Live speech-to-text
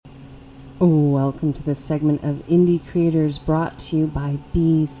Welcome to this segment of Indie Creators brought to you by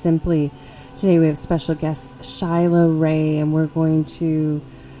BeSimply. Today we have special guest Shylah Ray, and we're going to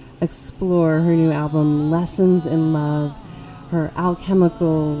explore her new album, Lessons in Love, her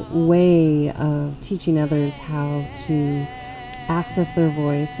alchemical way of teaching others how to access their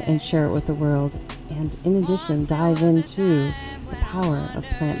voice and share it with the world, and in addition, dive into the power of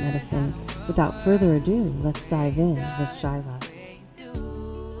plant medicine. Without further ado, let's dive in with Shylah.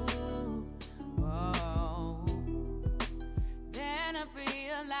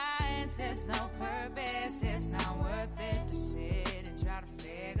 There's no purpose, it's not worth it to sit and try to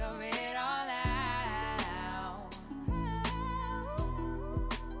figure it all out.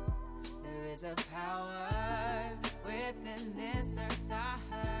 There is a power within this earth, I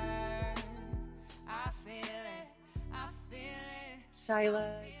heard. I feel it.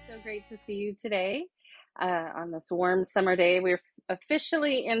 Shylah, it's so great to see you today on this warm summer day. We're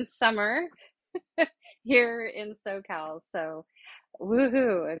officially in summer here in SoCal, so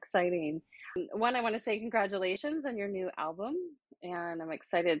woohoo, exciting. One, I want to say congratulations on your new album, and I'm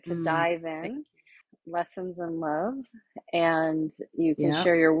excited to dive in. Lessons in Love, and you can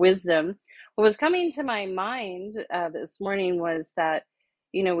share your wisdom. What was coming to my mind this morning was that,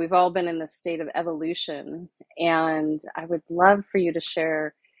 you know, we've all been in this state of evolution, and I would love for you to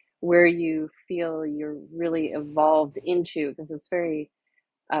share where you feel you're really evolved into, because it's very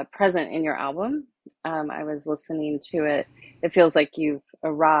present in your album. I was listening to it. It feels like you've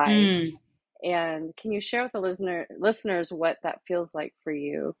arrived. And can you share with the listeners what that feels like for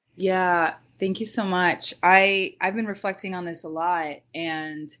you? Yeah, thank you so much. I've been reflecting on this a lot.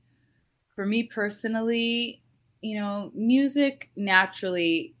 And for me personally, you know, music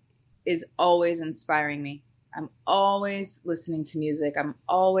naturally is always inspiring me. I'm always listening to music. I'm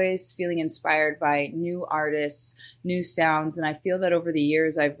always feeling inspired by new artists, new sounds. And I feel that over the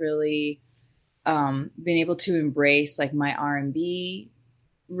years, I've really been able to embrace like my R&B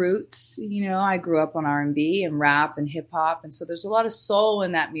roots. You know, I grew up on R&B and rap and hip hop. And so there's a lot of soul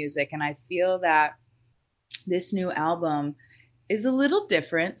in that music. And I feel that this new album is a little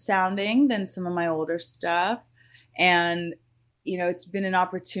different sounding than some of my older stuff. And, you know, it's been an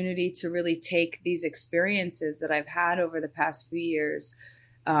opportunity to really take these experiences that I've had over the past few years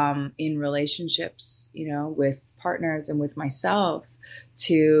in relationships, you know, with partners and with myself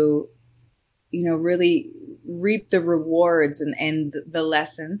to, you know, really reap the rewards and the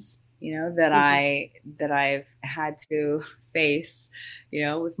lessons, you know, that I've had to face, you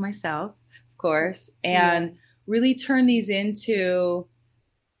know, with myself, of course, and really turn these into,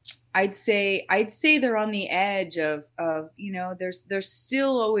 I'd say they're on the edge of, you know, there's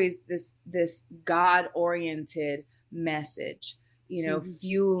still always this God-oriented message, you know,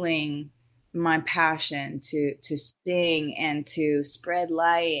 fueling my passion to sing and to spread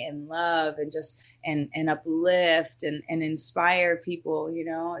light and love and just and uplift and inspire people. You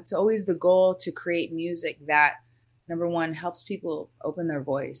know, it's always the goal to create music that, number one, helps people open their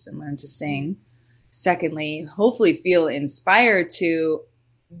voice and learn to sing. Secondly, hopefully feel inspired to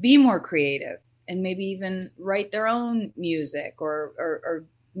be more creative and maybe even write their own music or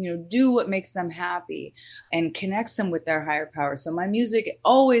you know, do what makes them happy and connects them with their higher power. So my music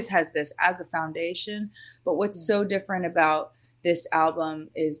always has this as a foundation. But what's so different about this album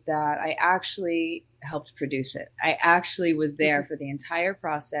is that I actually helped produce it. I actually was there for the entire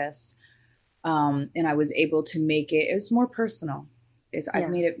process. And I was able to make it was more personal. I've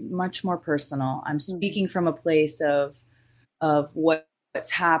made it much more personal. I'm speaking from a place of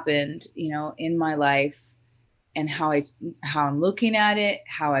what's happened, you know, in my life, and how I'm looking at it,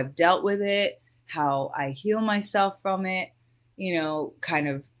 how I've dealt with it, how I heal myself from it, you know, kind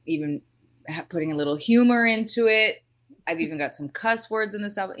of even putting a little humor into it. I've even got some cuss words in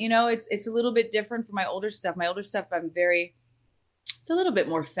this album. You know, it's a little bit different from my older stuff. My older stuff, it's a little bit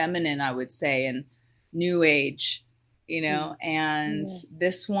more feminine, I would say, and new age, you know, and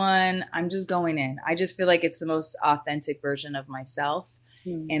this one, I'm just going in. I just feel like it's the most authentic version of myself,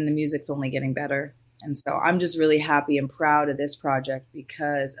 and the music's only getting better. And so I'm just really happy and proud of this project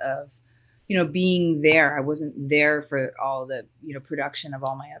because of, you know, being there. I wasn't there for all the, you know, production of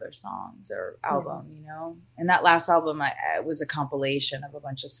all my other songs or album, you know. And that last album, it was a compilation of a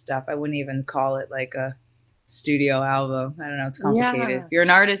bunch of stuff. I wouldn't even call it like a studio album. I don't know. It's complicated. Yeah. If you're an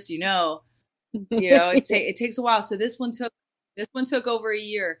artist, you know, it takes a while. So this one took over a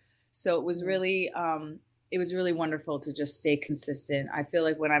year. So it was really wonderful to just stay consistent. I feel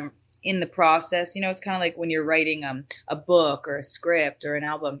like when I'm in the process, you know, it's kind of like when you're writing a book or a script or an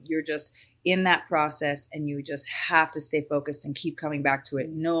album, you're just in that process and you just have to stay focused and keep coming back to it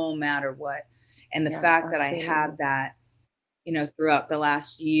no matter what. And the fact that I had that, you know, throughout the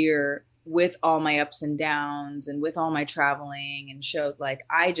last year with all my ups and downs and with all my traveling and shows, like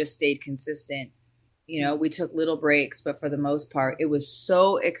I just stayed consistent. You know, we took little breaks, but for the most part, it was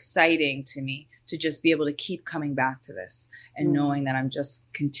so exciting to me to just be able to keep coming back to this and knowing that I'm just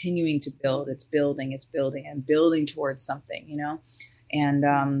continuing to build. It's building and building towards something, you know?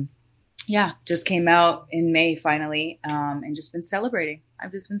 And yeah, just came out in May finally, and just been celebrating.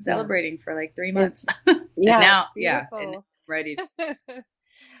 I've just been celebrating for like 3 months. Yeah, and now, beautiful. and ready.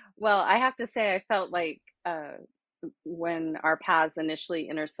 Well, I have to say, I felt like when our paths initially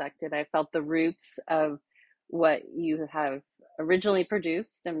intersected, I felt the roots of what you have originally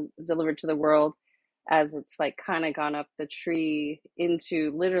produced and delivered to the world as it's like kind of gone up the tree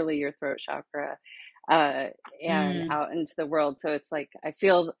into literally your throat chakra, and out into the world. So it's like I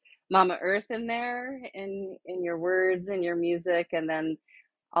feel Mama Earth in there, in your words and your music, and then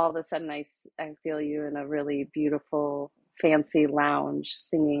all of a sudden I feel you in a really beautiful fancy lounge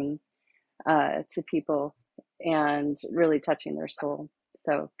singing to people and really touching their soul.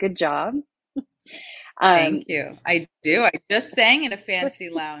 So good job. Thank you. I do. I just sang in a fancy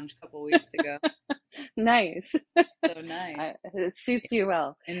lounge a couple weeks ago. Nice. So nice. It suits you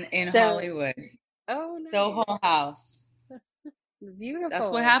well. In So, Hollywood. oh, nice. Soho House. Beautiful. That's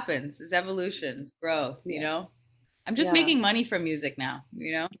what happens. It's evolution, it's growth, you know? I'm just making money from music now,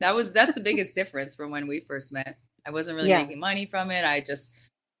 you know? That's the biggest difference from when we first met. I wasn't really making money from it.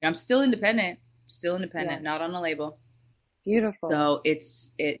 I'm still independent, not on a label. Beautiful. So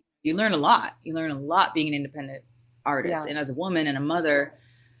you learn a lot. You learn a lot being an independent artist. And as a woman and a mother,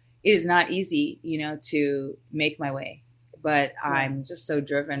 it is not easy, you know, to make my way. But I'm just so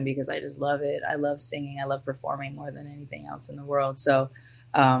driven because I just love it. I love singing. I love performing more than anything else in the world. So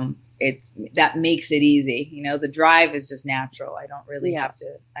that makes it easy. You know, the drive is just natural. I don't really have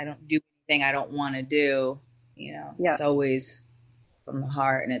to, I don't do anything I don't want to do. You know, it's always from the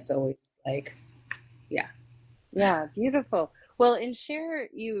heart, and it's always like, yeah, beautiful. Well, in Share,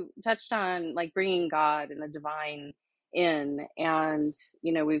 you touched on like bringing God and the divine in, and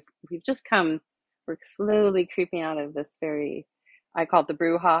you know we've just we're slowly creeping out of this I call it the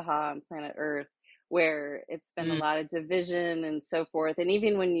brouhaha on planet Earth, where it's been a lot of division and so forth. And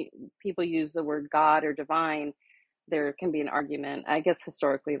even when people use the word God or divine, there can be an argument. I guess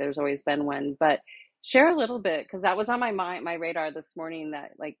historically there's always been one, but share a little bit, because that was on my radar this morning,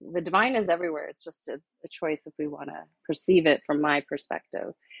 that like the divine is everywhere. It's just a choice if we want to perceive it from my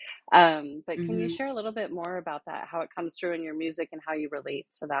perspective. But can you share a little bit more about that, how it comes through in your music and how you relate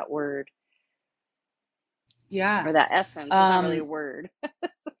to that word? Yeah. Or that essence. It's not really a word.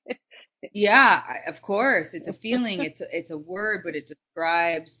 Yeah, of course. It's a feeling. It's a word, but it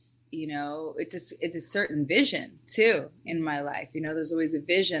describes, you know, it's a certain vision too in my life. You know, there's always a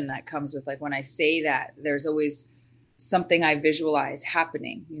vision that comes with, like, when I say that, there's always something I visualize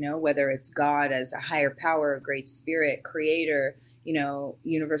happening, you know, whether it's God as a higher power, a great spirit, creator, you know,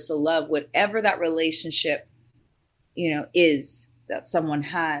 universal love, whatever that relationship, you know, is that someone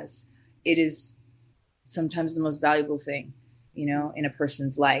has, it is sometimes the most valuable thing, you know, in a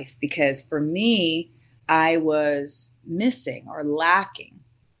person's life. Because for me, I was missing or lacking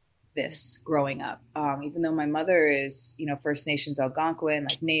this growing up. Even though my mother is, you know, First Nations Algonquin,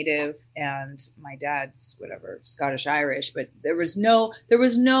 like Native, and my dad's whatever, Scottish Irish, but there was no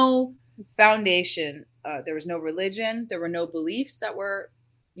foundation. There was no religion. There were no beliefs that were,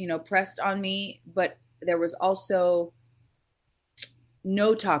 you know, pressed on me, but there was also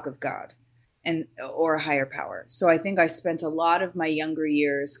no talk of God or a higher power. So I think I spent a lot of my younger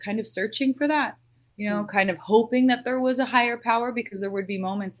years kind of searching for that, you know, kind of hoping that there was a higher power, because there would be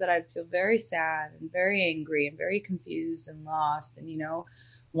moments that I'd feel very sad and very angry and very confused and lost, and, you know,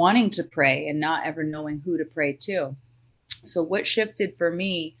 wanting to pray and not ever knowing who to pray to. So what shifted for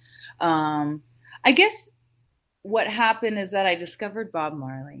me, I guess what happened is that I discovered Bob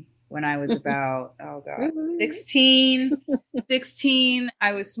Marley when I was about, 16.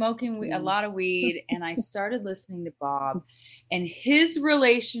 I was smoking a lot of weed, and I started listening to Bob, and his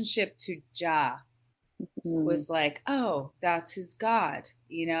relationship to Jah was like, oh, that's his God.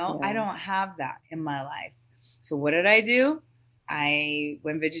 You know, I don't have that in my life. So what did I do? I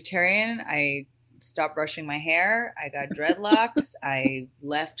went vegetarian. I stopped brushing my hair. I got dreadlocks. I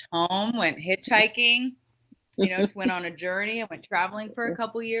left home, went hitchhiking, you know, just went on a journey. I went traveling for a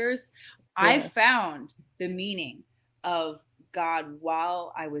couple years. I found the meaning of God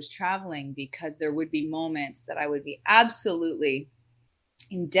while I was traveling, because there would be moments that I would be absolutely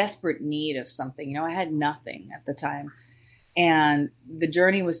in desperate need of something. You know, I had nothing at the time, and the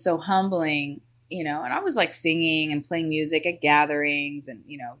journey was so humbling, you know, and I was like singing and playing music at gatherings and,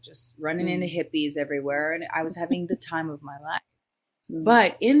 you know, just running into hippies everywhere. And I was having the time of my life. Mm.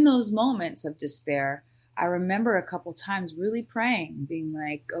 But in those moments of despair, I remember a couple times really praying, being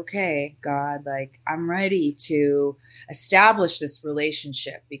like, okay, God, like I'm ready to establish this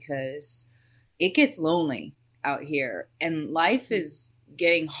relationship because it gets lonely out here and life is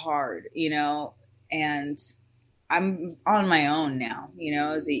getting hard, and I'm on my own now,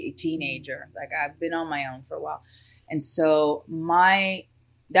 as a teenager. Like I've been on my own for a while. And so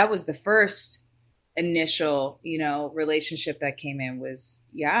that was the first initial, relationship that came in was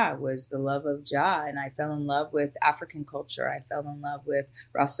the love of Jah. And I fell in love with African culture. I fell in love with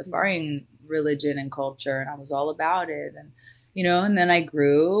Rastafarian religion and culture, and I was all about it. And then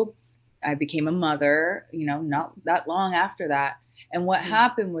I became a mother, not that long after that. And what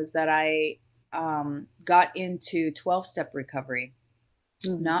happened was that I got into 12-step recovery,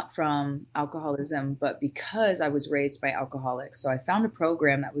 not from alcoholism, but because I was raised by alcoholics. So I found a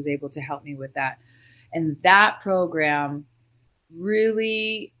program that was able to help me with that. And that program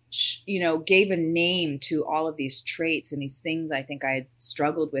really, gave a name to all of these traits and these things I think I had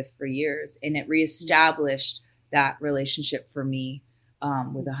struggled with for years. And it reestablished that relationship for me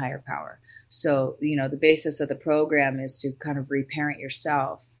with a higher power. So, the basis of the program is to kind of reparent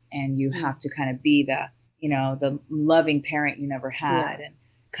yourself, and you have to kind of be the loving parent you never had, and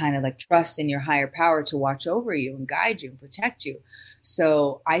kind of like trust in your higher power to watch over you and guide you and protect you.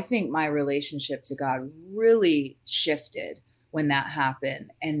 So I think my relationship to God really shifted when that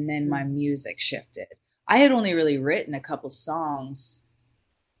happened. And then my music shifted. I had only really written a couple songs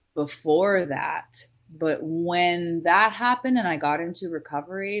before that. But when that happened and I got into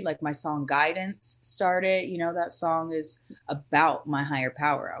recovery, like my song Guidance started, that song is about my higher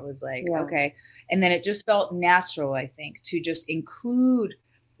power. I was like, okay. And then it just felt natural, I think, to just include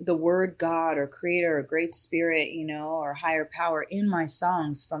the word God or creator or great spirit, or higher power in my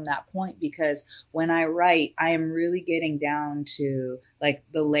songs from that point. Because when I write, I am really getting down to like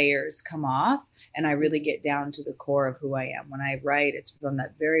the layers come off, and I really get down to the core of who I am. When I write, it's from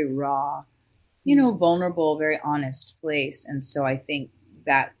that very raw, vulnerable, very honest place. And so I think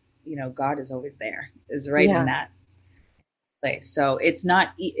that, God is always there, is right in that place. So it's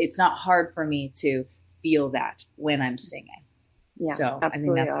not hard for me to feel that when I'm singing. Yeah, so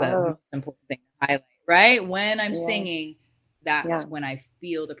absolutely. I think that's the most important thing to highlight, right? When I'm singing, that's when I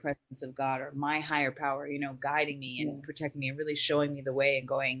feel the presence of God or my higher power, guiding me and protecting me and really showing me the way and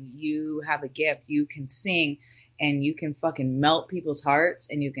going, you have a gift, you can sing. And you can fucking melt people's hearts,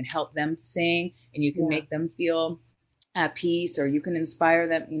 and you can help them sing, and you can make them feel at peace, or you can inspire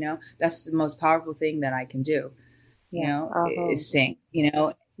them. That's the most powerful thing that I can do, is sing,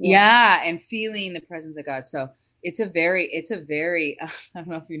 and feeling the presence of God. So it's a very, I don't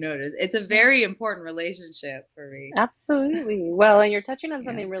know if you noticed, it's a very important relationship for me. Absolutely. Well, and you're touching on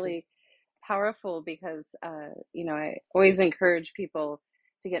something really powerful because, I always encourage people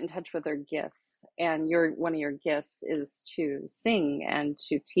to get in touch with their gifts, and one of your gifts is to sing and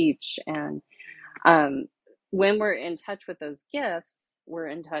to teach. And when we're in touch with those gifts, we're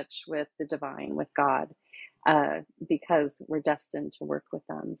in touch with the divine, with God, because we're destined to work with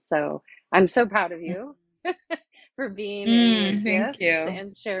them. So I'm so proud of you for being in your Thank gifts you.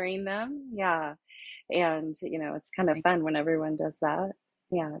 and sharing them. Yeah. And, it's kind of fun when everyone does that.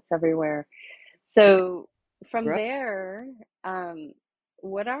 Yeah, it's everywhere. So from there,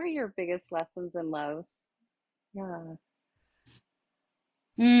 what are your biggest lessons in love? Yeah.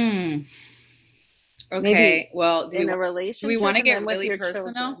 Okay. Maybe Well, in a do we relationship want to and then get with really your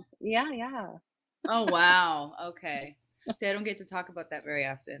personal? children. Yeah, yeah. Oh, wow. Okay. See, I don't get to talk about that very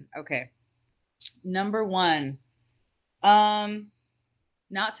often. Okay. Number one,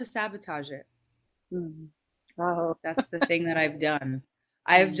 not to sabotage it. Oh. That's the thing that I've done.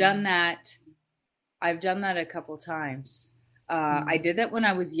 I've done that. I've done that a couple times. I did that when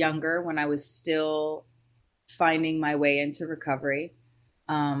I was younger, when I was still finding my way into recovery.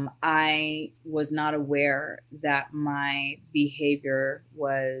 I was not aware that my behavior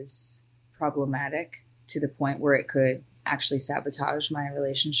was problematic to the point where it could actually sabotage my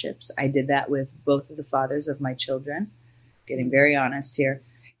relationships. I did that with both of the fathers of my children, getting very honest here.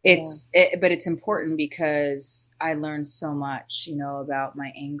 But it's important because I learned so much, about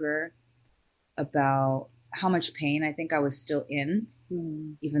my anger, about how much pain I think I was still in,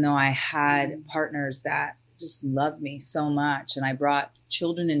 even though I had partners that just loved me so much. And I brought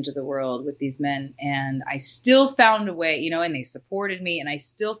children into the world with these men, and I still found a way, and they supported me, and I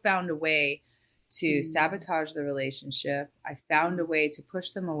still found a way to sabotage the relationship. I found a way to push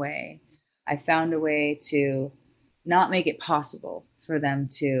them away. I found a way to not make it possible for them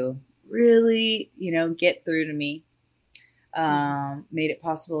to really, get through to me. Made it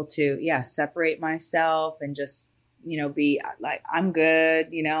possible to, separate myself and just be like, I'm good,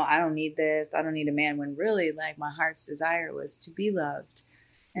 I don't need this, I don't need a man, when really like my heart's desire was to be loved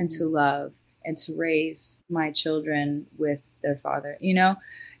and to love and to raise my children with their father,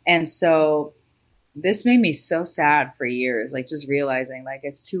 and so this made me so sad for years, like just realizing like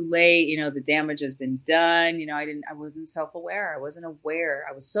it's too late, the damage has been done. I wasn't self-aware. I wasn't aware.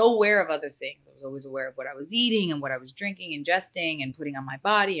 I was so aware of other things. I was always aware of what I was eating and what I was drinking, ingesting, and putting on my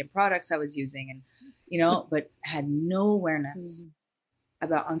body and products I was using, and but had no awareness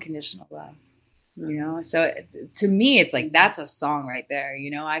about unconditional love. So to me, it's like, that's a song right there.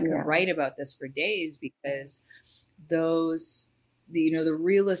 I could write about this for days, because those, the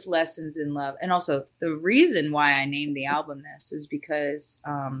realest lessons in love. And also the reason why I named the album this is because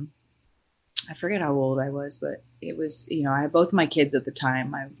I forget how old I was, but it was, I had both my kids at the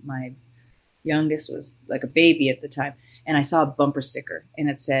time. My youngest was like a baby at the time, and I saw a bumper sticker and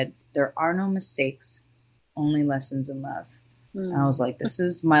it said, "There are no mistakes, only lessons in love." And I was like, this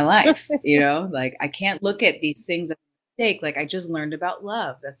is my life, like I can't look at these things as a mistake. Like, I just learned about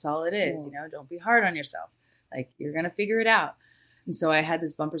love. That's all it is. Don't be hard on yourself. Like, you're going to figure it out. And so I had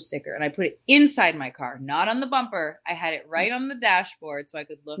this bumper sticker and I put it inside my car, not on the bumper. I had it right on the dashboard so I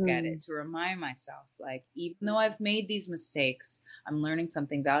could look at it to remind myself, like, even though I've made these mistakes, I'm learning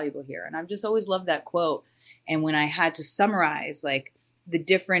something valuable here. And I've just always loved that quote. And when I had to summarize, like, the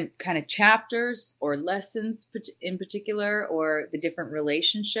different kind of chapters or lessons in particular, or the different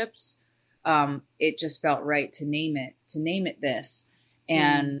relationships, it just felt right to name it this.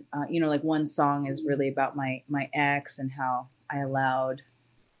 And, like, one song is really about my ex and how I allowed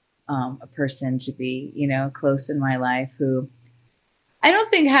a person to be, close in my life, who I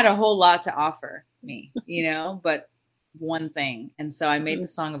don't think had a whole lot to offer me, but one thing. And so I made the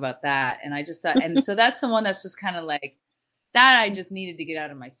song about that. And I just thought, and so that's the one that's just kind of like, that I just needed to get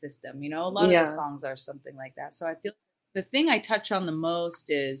out of my system. A lot of the songs are something like that. So I feel the thing I touch on the most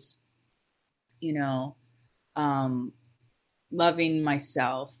is, loving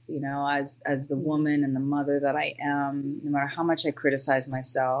myself, as the woman and the mother that I am, no matter how much I criticize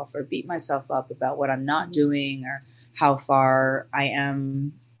myself or beat myself up about what I'm not doing, or how far I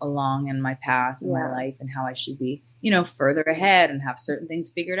am along in my path in my life, and how I should be, further ahead and have certain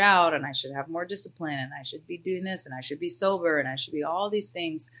things figured out, and I should have more discipline, and I should be doing this, and I should be sober, and I should be all these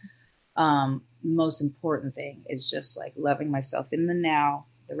things. Most important thing is just like loving myself in the now,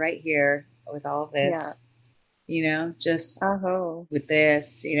 the right here, with all of this, just with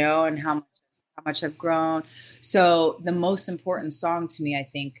this, and how much I've grown. So the most important song to me, I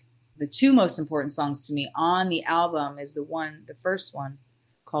think the two most important songs to me on the album is the first one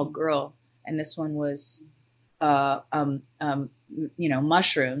called Girl. And this one was,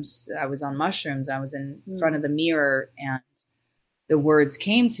 mushrooms. I was on mushrooms. I was in front of the mirror, and the words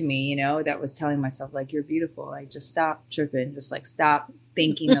came to me, that was telling myself, like, you're beautiful. Like, just stop tripping. Just like, stop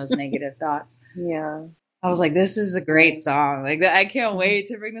thinking those negative thoughts. Yeah. I was like, this is a great song. Like, I can't wait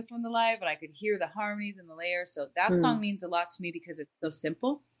to bring this one to life. But I could hear the harmonies and the layers. So that song means a lot to me because it's so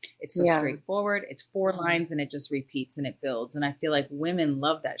simple. It's so straightforward. It's 4 lines and it just repeats and it builds. And I feel like women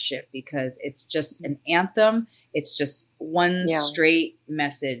love that shit because it's just an anthem. It's just one straight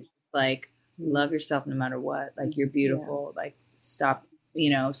message. Like, love yourself no matter what. Like, you're beautiful. Like, stop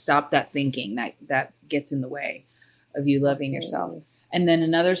that thinking that gets in the way of you loving yourself. And then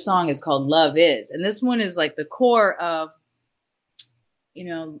another song is called Love Is. And this one is like the core of,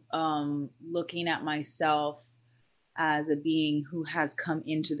 looking at myself as a being who has come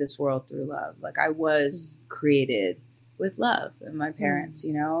into this world through love. Like, I was created with love and my parents,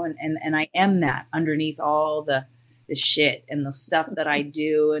 and I am that underneath all the shit and the stuff that I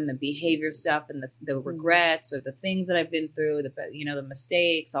do and the behavior stuff and the regrets or the things that I've been through, the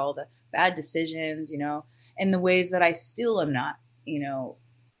mistakes, all the bad decisions, and the ways that I still am not,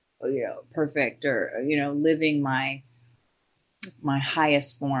 perfect, or, living my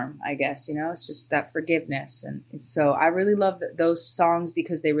highest form, I guess, it's just that forgiveness. And so I really love those songs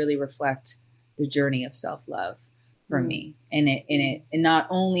because they really reflect the journey of self-love for me. And and not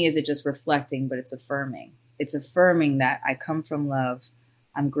only is it just reflecting, but it's affirming. It's affirming that I come from love.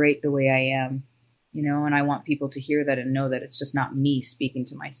 I'm great the way I am, and I want people to hear that and know that it's just not me speaking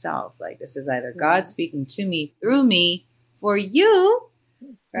to myself. Like, this is either God speaking to me through me for you,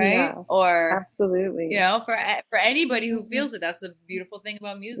 right? Yeah, or absolutely. For anybody who feels it. That's the beautiful thing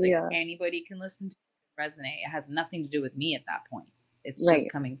about music. Anybody can listen to it, resonate. It has nothing to do with me at that point. It's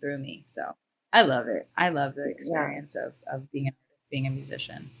just coming through me. So I love it. I love the experience of being an artist, being a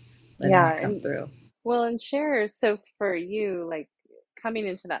musician, letting it come through. Well, and share, so for you, like, coming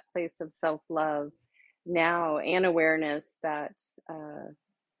into that place of self-love now and awareness that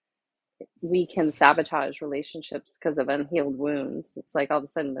we can sabotage relationships because of unhealed wounds. It's like all of a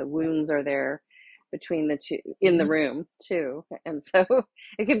sudden the wounds are there between the two in the room too. And so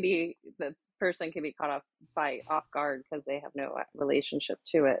it can be, the person can be caught off guard because they have no relationship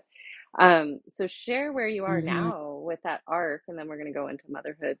to it. So share where you are Mm-hmm. now with that arc, and then we're going to go into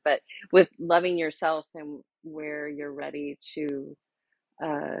motherhood, but with loving yourself and where you're ready to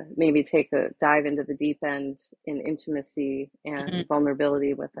maybe take a dive into the deep end in intimacy and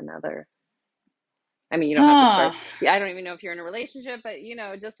vulnerability with another. I mean, you don't have to Huh. start. Yeah, I don't even know if you're in a relationship, but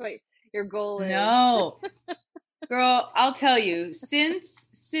just what your goal is. No. Girl, I'll tell you,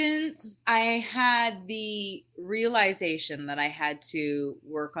 since I had the realization that I had to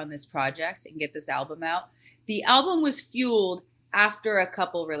work on this project and get this album out, the album was fueled after a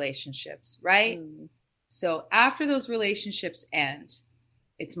couple relationships, right? Mm. So after those relationships end,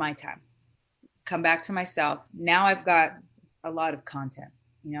 it's my time. Come back to myself. Now I've got a lot of content,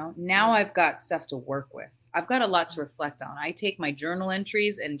 Now I've got stuff to work with. I've got a lot to reflect on. I take my journal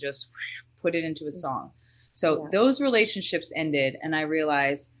entries and just put it into a song. So those relationships ended, and I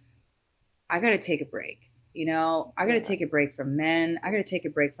realized I got to take a break. I got to take a break from men. I got to take a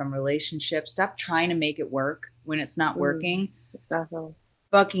break from relationships. Stop trying to make it work when it's not working. Exactly.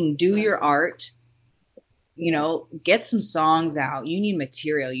 Fucking do your art. Get some songs out. You need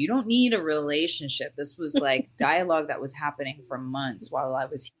material. You don't need a relationship. This was like dialogue that was happening for months while I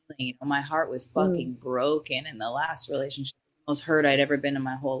was healing. My heart was fucking broken in the last relationship. Most hurt I'd ever been in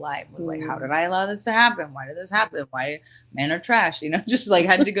my whole life. Was like, how did I allow this to happen? Why did this happen? Why men are trash? Just like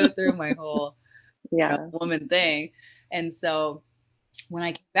had to go through my whole woman thing. And so when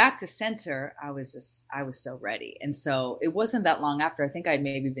I came back to center, I was so ready. And so it wasn't that long after. I think I'd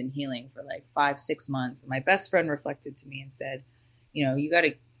maybe been healing for like 5-6 months. And my best friend reflected to me and said, you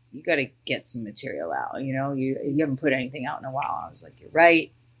gotta get some material out. You haven't put anything out in a while. I was like, you're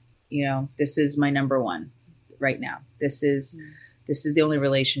right. This is my number one right now. This is the only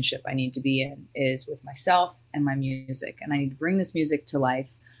relationship I need to be in, is with myself and my music. And I need to bring this music to life.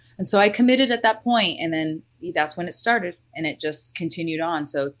 And so I committed at that point, and then that's when it started, and it just continued on.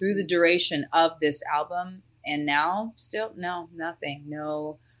 So through the duration of this album and now still nothing,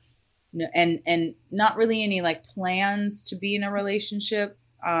 no, and not really any like plans to be in a relationship.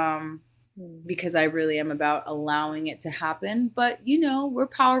 Because I really am about allowing it to happen. But, we're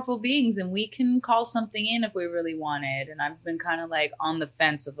powerful beings, and we can call something in if we really want it. And I've been kind of like on the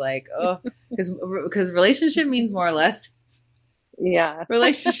fence of like, because relationship means more or less. Yeah.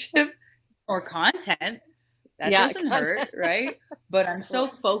 Relationship or content. That doesn't hurt, right? But I'm so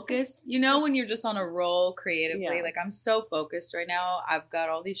focused, when you're just on a roll creatively, like I'm so focused right now. I've got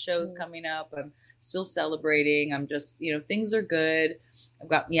all these shows coming up. I'm still celebrating. I'm just, things are good. I've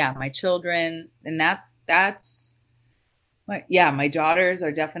got, my children, and that's my daughters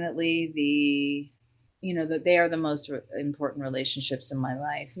are definitely they are the most important relationships in my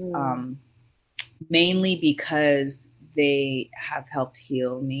life. Mainly because they have helped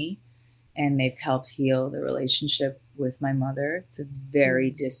heal me, and they've helped heal the relationship with my mother. It's a very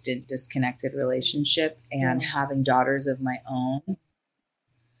distant, disconnected relationship, and having daughters of my own,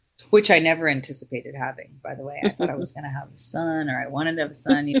 which I never anticipated having, by the way. I thought I was going to have a son, or I wanted to have a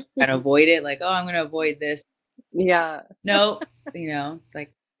son. Kind of avoid it. Like, I'm going to avoid this. Yeah. No, it's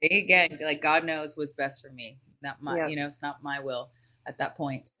like, again, like God knows what's best for me. Not my, it's not my will at that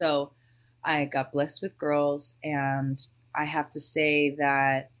point. So I got blessed with girls, and I have to say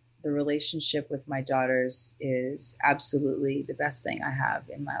that the relationship with my daughters is absolutely the best thing I have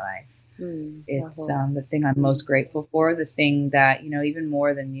in my life. It's the thing I'm most grateful for, the thing that, even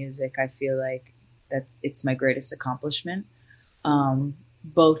more than music, I feel like it's my greatest accomplishment.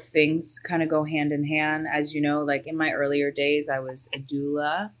 Both things kind of go hand in hand. As you know, like in my earlier days, I was a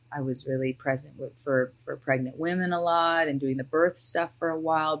doula. I was really present for pregnant women a lot, and doing the birth stuff for a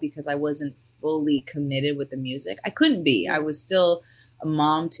while, because I wasn't fully committed with the music. I couldn't be. I was still a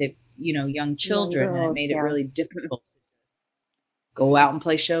mom to, young children, and it made it really difficult to just go out and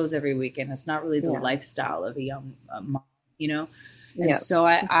play shows every weekend. It's not really the lifestyle of a young mom, And so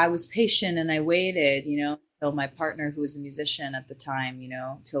I was patient, and I waited, till my partner, who was a musician at the time,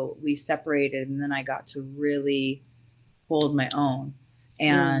 till we separated, and then I got to really hold my own.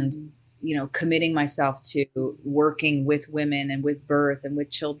 And committing myself to working with women and with birth and with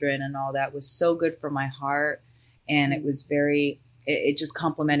children and all that was so good for my heart. And it was it just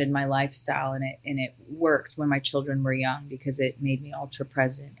complemented my lifestyle, and it worked when my children were young, because it made me ultra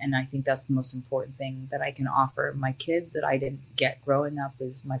present. And I think that's the most important thing that I can offer my kids that I didn't get growing up,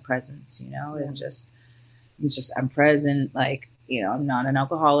 is my presence, and just I'm present. Like, I'm not an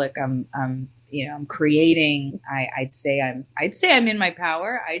alcoholic. I'm I'm creating. I'd say I'm in my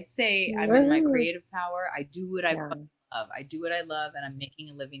power. I'd say I'm in my creative power. I do what I love. I do what I love, and I'm making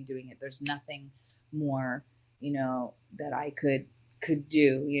a living doing it. There's nothing more, that I could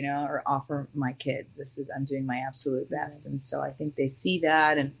do, or offer my kids. I'm doing my absolute best. And so I think they see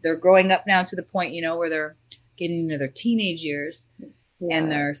that, and they're growing up now to the point, where they're getting into their teenage years,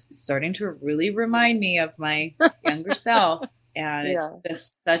 and they're starting to really remind me of my younger self. And it's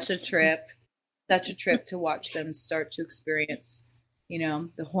just such a trip to watch them start to experience,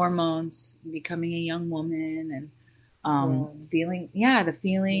 the hormones, becoming a young woman, and feeling, the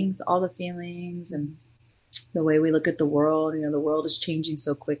feelings, all the feelings, and the way we look at the world. The world is changing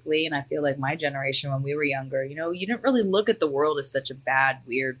so quickly. And I feel like my generation, when we were younger, you didn't really look at the world as such a bad,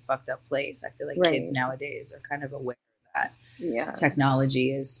 weird, fucked up place. I feel like kids nowadays are kind of aware of that.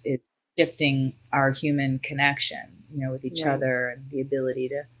 Technology is shifting our human connection, with each other, and the ability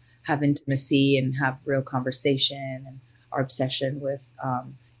to have intimacy and have real conversation, and our obsession with,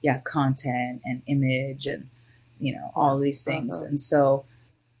 content and image, and, all these things. And so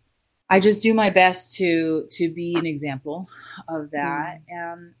I just do my best to be an example of that.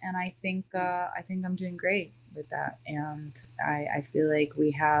 And I think I'm doing great with that. And I feel like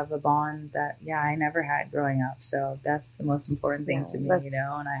we have a bond that, I never had growing up. So that's the most important thing to me,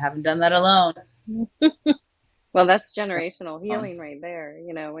 and I haven't done that alone. Well, that's generational healing right there,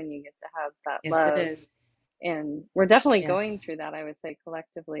 when you get to have that love. It is. And we're definitely going through that, I would say,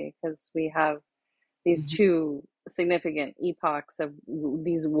 collectively, because we have these two significant epochs of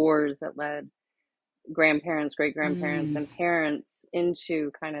these wars that led grandparents, great-grandparents, and parents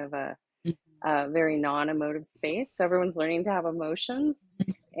into kind of a very non-emotive space. So everyone's learning to have emotions.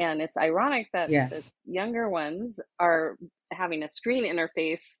 And it's ironic that the younger ones are having a screen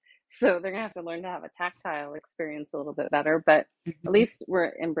interface, so they're gonna have to learn to have a tactile experience a little bit better. But at least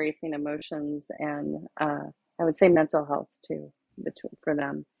we're embracing emotions, and I would say mental health too, for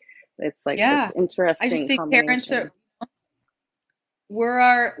them. It's like this interesting I just think combination. We're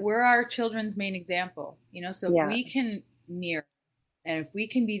our children's main example, so if we can mirror, and if we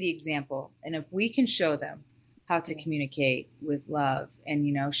can be the example, and if we can show them how to communicate with love,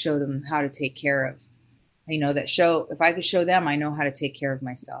 and show them how to take care of, if I could show them, I know how to take care of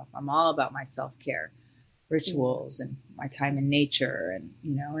myself. I'm all about my self-care rituals and my time in nature, and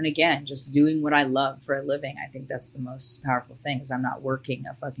and again, just doing what I love for a living. I think that's the most powerful thing, is I'm not working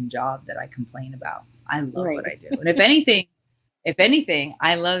a fucking job that I complain about. I love what I do. And if anything,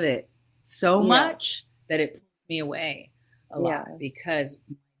 I love it so much that it pulls me away a lot, because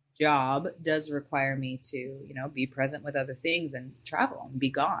my job does require me to, be present with other things and travel and be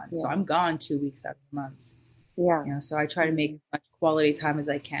gone. So I'm gone 2 weeks out of the month. So I try to make as much quality time as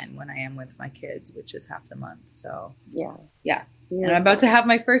I can when I am with my kids, which is half the month. So and I'm about to have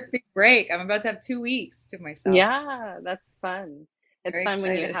my first big break. I'm about to have 2 weeks to myself. That's fun. It's Very fun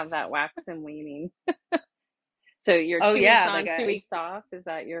excited. when you have that wax and waning. So you're 2 weeks on, 2 weeks off. Is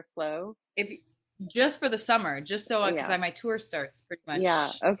that your flow? Just for the summer, just so because my tour starts pretty much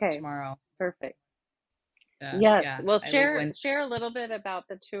tomorrow. Perfect. Well, share a little bit about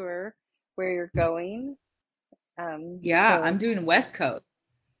the tour, where you're going. I'm doing West Coast.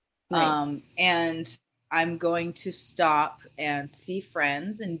 And I'm going to stop and see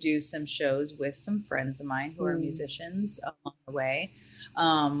friends and do some shows with some friends of mine who are musicians along the way.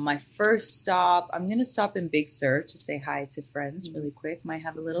 My first stop, I'm going to stop in Big Sur to say hi to friends really quick. Might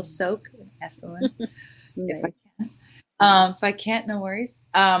have a little soak in Esalen if I can. If I can't, no worries.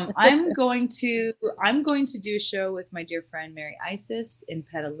 I'm going to do a show with my dear friend Mary Isis in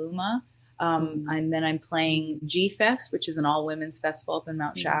Petaluma. And then I'm playing G-Fest, which is an all-women's festival up in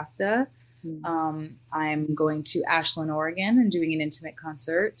Mount Shasta. I'm going to Ashland, Oregon, and doing an intimate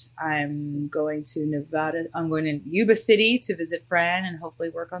concert. I'm going to Nevada. I'm going to Yuba City to visit Fran and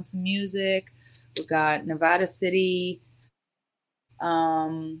hopefully work on some music. We've got Nevada City,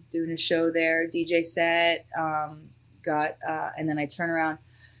 doing a show there, DJ set. And then I turn around.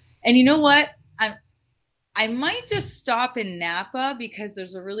 And you know what? I might just stop in Napa because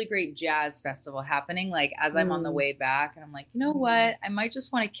there's a really great jazz festival happening. Like as I'm on the way back, and I'm like, you know what? I might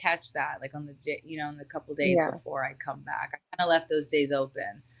just want to catch that, like on the in the couple days before I come back. I kind of left those days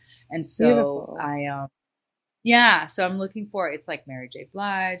open, and so Beautiful. So I'm looking for. It's like Mary J.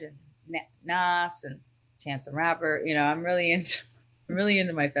 Blige and Nas and Chance the Rapper. I'm really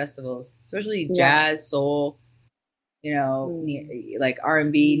into my festivals, especially jazz, soul. Like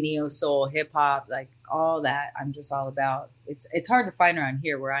R&B, neo soul, hip hop, like all that. I'm just all about. It's hard to find around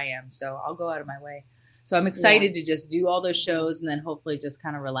here where I am, so I'll go out of my way. So I'm excited to just do all those shows and then hopefully just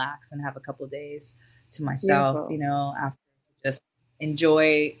kind of relax and have a couple of days to myself. Beautiful. After just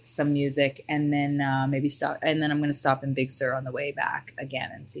enjoy some music, and then maybe stop. And then I'm going to stop in Big Sur on the way back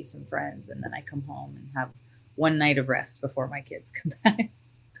again and see some friends. And then I come home and have one night of rest before my kids come back.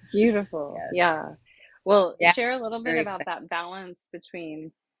 Beautiful. Yes. Yeah. Well, Yeah. share a little bit Very about excited. that balance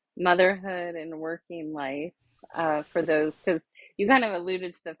between motherhood and working life for those, because you kind of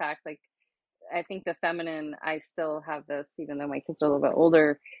alluded to the fact, like, I think the feminine, I still have this, even though my kids are a little bit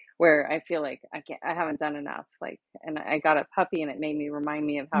older, where I feel like I haven't done enough. Like, and I got a puppy and it made me remind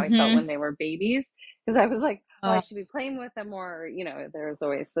me of how I felt Mm-hmm. when they were babies. Because I was like, oh, I should be playing with them more. You know, there's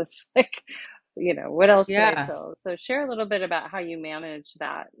always this, like, you know, what else could I Yeah. feel? So share a little bit about how you manage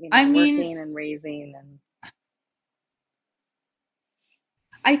that, you know, I mean, working and raising and.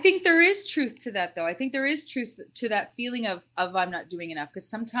 I think there is truth to that, though. I think there is truth to that feeling of I'm not doing enough, because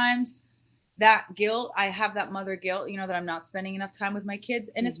sometimes that guilt, I have that mother guilt, you know, that I'm not spending enough time with my kids,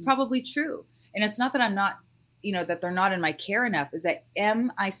 and it's Mm-hmm. probably true. And it's not that I'm not, you know, that they're not in my care enough. Is that,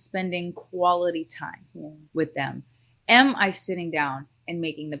 am I spending quality time with them? Am I sitting down and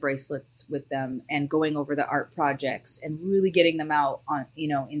making the bracelets with them and going over the art projects and really getting them out on, you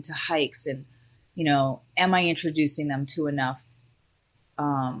know, into hikes, and, you know, am I introducing them to enough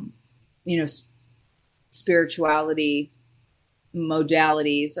you know, spirituality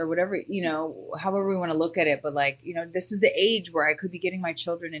modalities, or whatever, you know, however we want to look at it. But, like, you know, this is the age where I could be getting my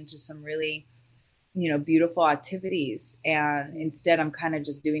children into some really, you know, beautiful activities. And instead I'm kind of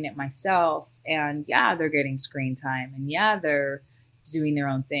just doing it myself. And yeah, they're getting screen time, and yeah, they're doing their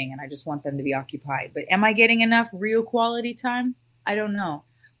own thing. And I just want them to be occupied. But am I getting enough real quality time? I don't know.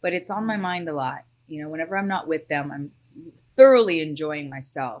 But it's on my mind a lot. You know, whenever I'm not with them, I'm thoroughly enjoying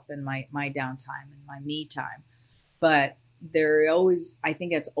myself and my downtime and my me time. But they're always, I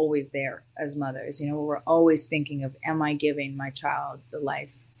think it's always there as mothers. You know, we're always thinking of, am I giving my child the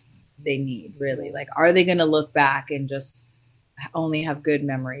life they need, really? Like, are they going to look back and just only have good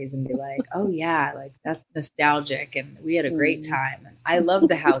memories and be like, oh yeah, like, that's nostalgic, and we had a great time, and I love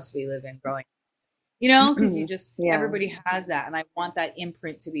the house we live in growing, you know, because you just, Yeah. everybody has that. And I want that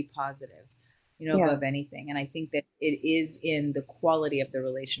imprint to be positive, you know, Yeah. above anything. And I think that it is in the quality of the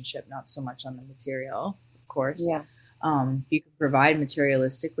relationship, not so much on the material, of course. Yeah. If you can provide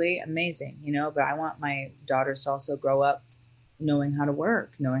materialistically, amazing, you know, but I want my daughters to also grow up knowing how to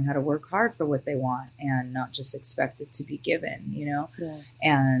work hard for what they want, and not just expect it to be given, you know. Yeah.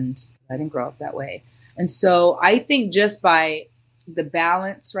 And I didn't grow up that way. And so I think just by the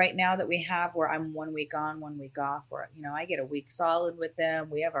balance right now that we have, where I'm 1 week on, 1 week off, or, you know, I get a week solid with them.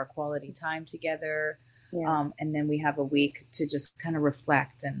 We have our quality time together. Yeah. And then we have a week to just kind of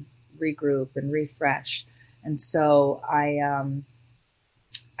reflect and regroup and refresh. And so I'm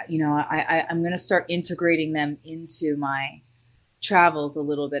going to start integrating them into my travels a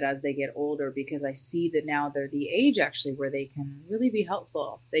little bit as they get older, because I see that now they're the age actually where they can really be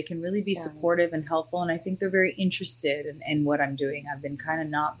helpful. They can really be supportive and helpful. And I think they're very interested in what I'm doing. I've been kind of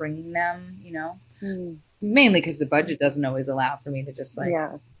not bringing them, you know, mainly because the budget doesn't always allow for me to just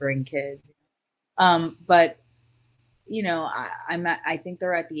bring kids. But you know, I think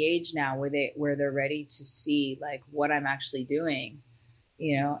they're at the age now where they're ready to see, like, what I'm actually doing,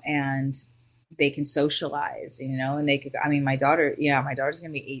 you know, and they can socialize, you know, and they could, I mean, my daughter's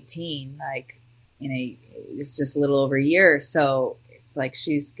going to be 18, like, you know, it's just a little over a year. So it's like,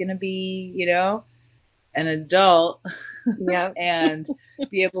 she's going to be, you know, an adult and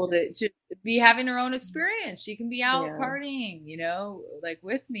be able to just be having her own experience. She can be out partying, you know, like,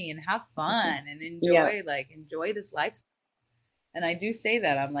 with me, and have fun and enjoy this lifestyle. And I do say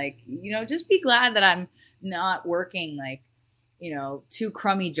that, I'm like, you know, just be glad that I'm not working, like, you know, 2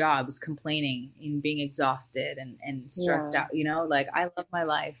 crummy jobs, complaining and being exhausted and stressed out, you know, like, I love my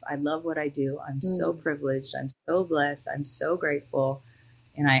life. I love what I do. I'm so privileged. I'm so blessed. I'm so grateful.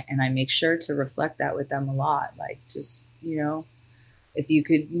 And I make sure to reflect that with them a lot. Like, just, you know, if you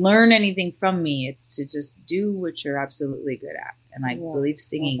could learn anything from me, it's to just do what you're absolutely good at. And I believe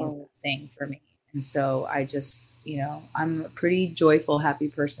singing is the thing for me. And so I just, you know, I'm a pretty joyful, happy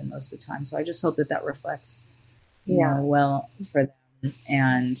person most of the time. So I just hope that reflects, you know, well for them,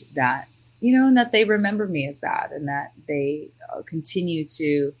 and that, you know, and that they remember me as that, and that they continue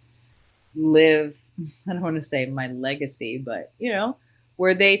to live, I don't want to say my legacy, but, you know,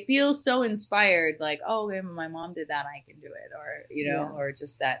 where they feel so inspired, like, oh, my mom did that, I can do it. Or, you know, or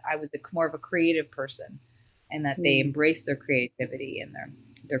just that I was more of a creative person, and that they embrace their creativity and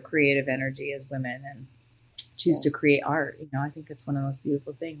their creative energy as women, and choose to create art. You know, I think it's one of the most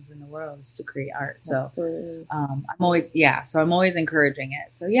beautiful things in the world, is to create art. So I'm always encouraging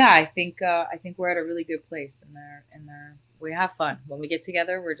it. So yeah, I think we're at a really good place, and we have fun when we get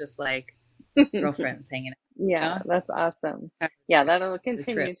together. We're just like girlfriends hanging out. Yeah, know? that's It's awesome. kind Yeah, of that'll the trip.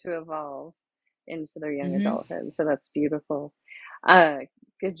 continue to evolve into their young Hmm. adulthood. So that's beautiful. Uh,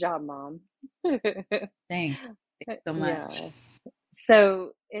 Good job, Mom. Thanks. Thanks so much. Yeah.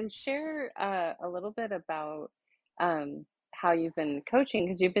 So, and share a little bit about how you've been coaching,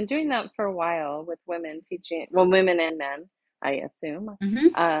 because you've been doing that for a while with women teaching, well, women and men, I assume,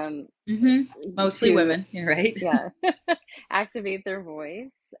 Hmm. um, Hmm. Mostly to, women, you're right. yeah, activate their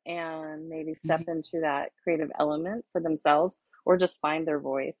voice and maybe step into that creative element for themselves, or just find their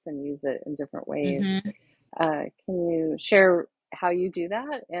voice and use it in different ways. Hmm. Can you share how you do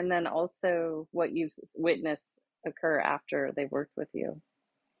that, and then also what you've witnessed occur after they've worked with you?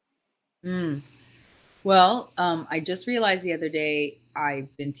 Mm. Well, I just realized the other day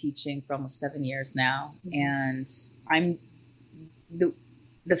I've been teaching for almost 7 years now, Mhm. and I'm the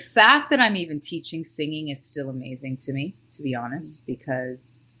the fact that I'm even teaching singing is still amazing to me, to be Mm. honest,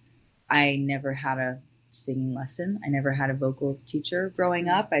 because I never had a singing lesson. I never had a vocal teacher growing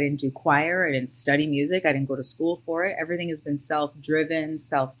Mm. up. I didn't do choir. I didn't study music. I didn't go to school for it. Everything has been self-driven,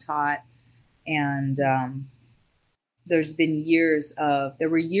 self-taught, and there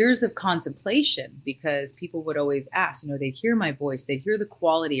were years of contemplation because people would always ask, they'd hear my voice, they'd hear the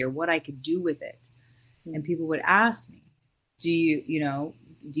quality or what I could do with it, and Mm. people would ask me, do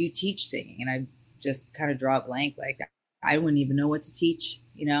you teach singing? And I just kind of draw a blank, like I wouldn't even know what to teach.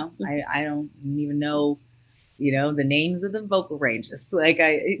 I don't even know the names of the vocal ranges. Like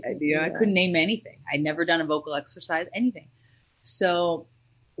I Yeah. couldn't name anything. I'd never done a vocal exercise, anything. So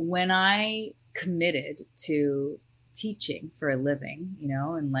when I committed to teaching for a living,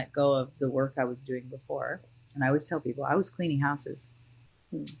 and let go of the work I was doing before, and I always tell people I was cleaning houses,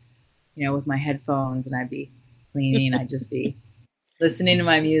 Mm. with my headphones, and I'd be cleaning, I'd just be listening to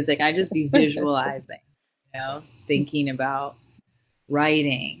my music, I'd just be visualizing, thinking about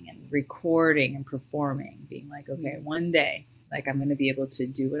writing and recording and performing, being like, okay, Mm. one day, like I'm going to be able to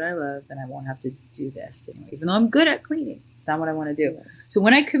do what I love and I won't have to do this anymore, even though I'm good at cleaning. It's not what I want to do. Yeah. So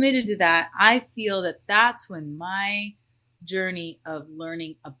when I committed to that, I feel that that's when my journey of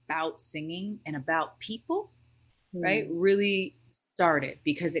learning about singing and about people, right, Mm. really started,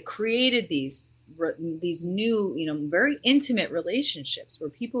 because it created these new, very intimate relationships where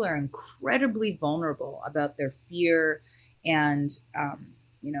people are incredibly vulnerable about their fear and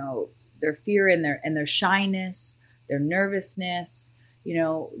you know their fear and their shyness, their nervousness,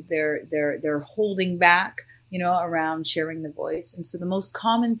 they're holding back, around sharing the voice. And so the most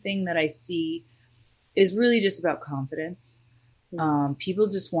common thing that I see is really just about confidence. Mm. People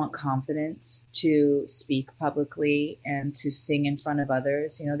just want confidence to speak publicly and to sing in front of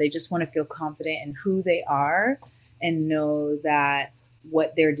others. They just want to feel confident in who they are and know that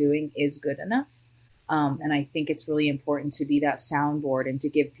what they're doing is good enough. And I think it's really important to be that soundboard and to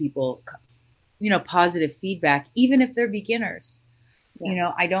give people, positive feedback, even if they're beginners.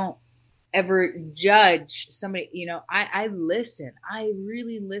 Yeah. I don't ever judge somebody. I listen. I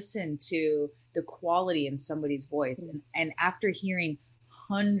really listen to the quality in somebody's voice. Mm. And after hearing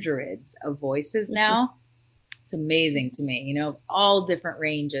hundreds of voices now, it's amazing to me, all different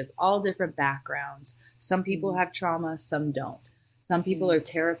ranges, all different backgrounds. Some people Mm. have trauma, some don't. Some people Mm. are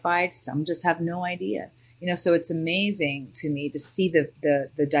terrified, some just have no idea. So it's amazing to me to see the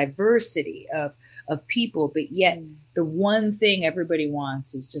diversity of people, but yet Mm. the one thing everybody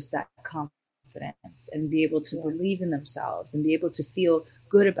wants is just that confidence and be able to Yeah. believe in themselves and be able to feel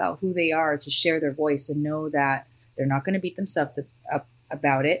good about who they are, to share their voice and know that they're not going to beat themselves up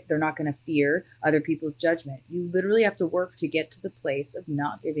about it. They're not going to fear other people's judgment. You literally have to work to get to the place of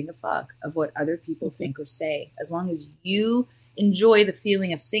not giving a fuck of what other people think or say. As long as you enjoy the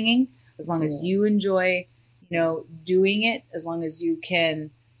feeling of singing, as long as Yeah. you enjoy, doing it, as long as you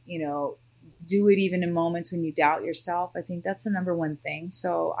can, do it even in moments when you doubt yourself. I think that's the number one thing.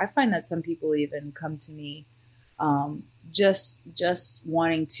 So I find that some people even come to me just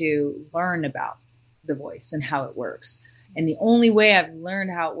wanting to learn about the voice and how it works. And the only way I've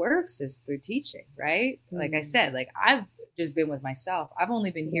learned how it works is through teaching, right? Like I Mm. said, like I've just been with myself. I've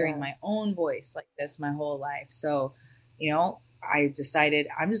only been hearing Yeah. my own voice like this my whole life. So, I decided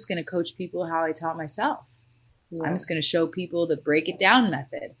I'm just going to coach people how I taught myself. I'm Yeah. just going to show people the break it down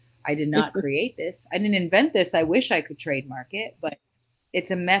method. I did not create this. I didn't invent this. I wish I could trademark it, but it's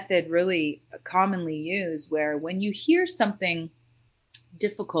a method really commonly used where when you hear something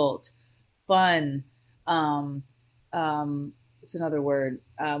difficult, fun, um, it's another word.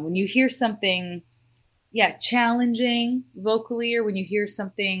 When you hear something, yeah, challenging vocally, or when you hear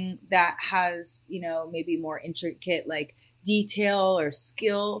something that has, maybe more intricate, like detail or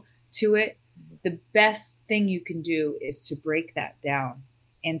skill to it, the best thing you can do is to break that down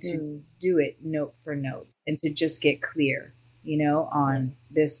and to Mm. do it note for note and to just get clear, Yeah. on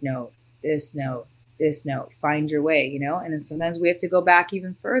this note, this note, this note, find your way, and then sometimes we have to go back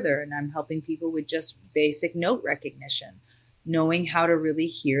even further. And I'm helping people with just basic note recognition, knowing how to really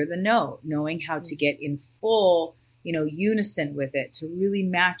hear the note, knowing how to Mm. get in full, unison with it, to really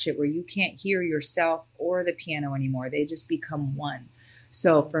match it where you can't hear yourself or the piano anymore. They just become one.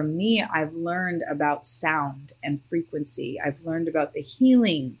 So Yeah. for me, I've learned about sound and frequency. I've learned about the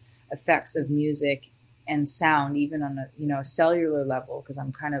healing effects of music and sound, even on a cellular level, because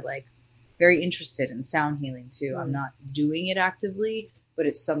I'm kind of like very interested in sound healing too. I'm Mm. not doing it actively, but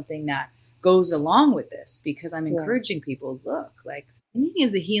it's something that goes along with this because I'm Yeah. encouraging people, look, like singing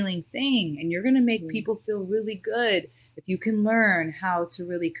is a healing thing, and you're going to make Mm. people feel really good if you can learn how to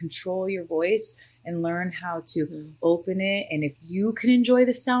really control your voice and learn how to Mm. open it. And if you can enjoy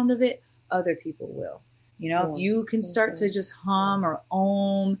the sound of it, other people will. If Yeah. you can start to Okay. just hum or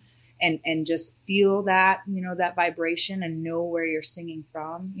and just feel that, that vibration and know where you're singing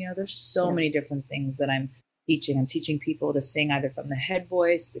from, there's so Yeah. many different things that I'm teaching. I'm teaching people to sing either from the head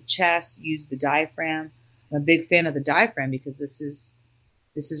voice, the chest, use the diaphragm. I'm a big fan of the diaphragm because this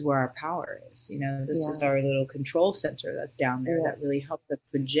is where our power is. This is our Yes. little control center that's down there Yeah. that really helps us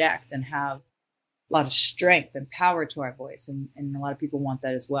project and have a lot of strength and power to our voice. And a lot of people want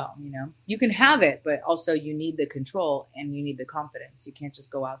that as well. You can have it, but also you need the control and you need the confidence. You can't just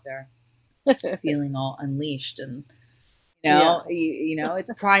go out there feeling all unleashed. And Yeah.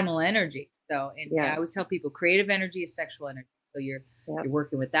 it's primal energy. So, and I Yeah. always tell people creative energy is sexual energy. So Yeah. you're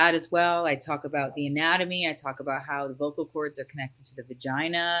working with that as well. I talk about the anatomy. I talk about how the vocal cords are connected to the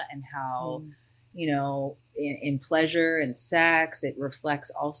vagina and how, Mm. in pleasure and sex, it reflects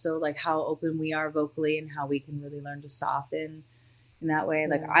also like how open we are vocally and how we can really learn to soften in that way.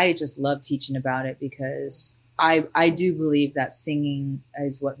 Like Yeah. I just love teaching about it because I do believe that singing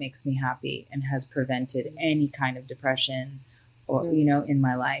is what makes me happy and has prevented any kind of depression or, Mm. in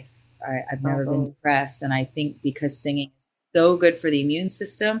my life. I've never been Oh. depressed. And I think because singing is so good for the immune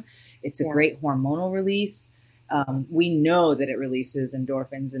system, it's a Yeah. great hormonal release. We know that it releases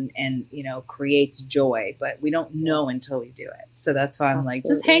endorphins and creates joy, but we don't Yeah. know until we do it. So that's why I'm like,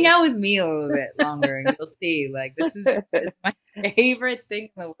 just hang Absolutely. out with me a little bit longer and you'll see. Like it's my favorite thing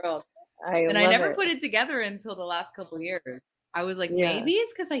in the world. I And I love never it. put it together until the last couple of years. I was like, Yeah. maybe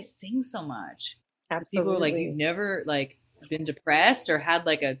it's because I sing so much. Because people were like, you've Absolutely. never like been depressed or had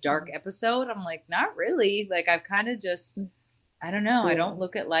like a dark episode. I'm like, not really. Like I've kind of just, I don't know. I don't Yeah.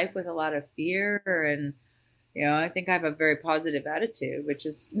 look at life with a lot of fear. And, I think I have a very positive attitude, which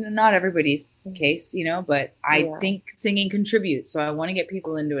is not everybody's case, but I Yeah. think singing contributes. So I want to get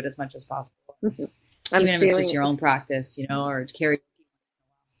people into it as much as possible. I'm Even if it's just feeling your own it's practice, or karaoke.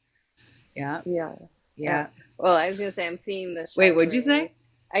 Yeah. yeah. Yeah. Well, I was gonna say I'm seeing the Wait, Shylah what'd you say? Ray.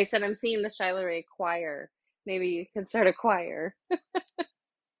 I said I'm seeing the Shylah Ray choir. Maybe you could start a choir.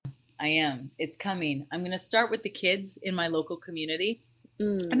 I am. It's coming. I'm going to start with the kids in my local community.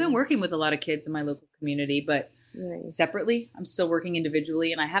 I've been Mm. working with a lot of kids in my local community, but Nice. separately. I'm still working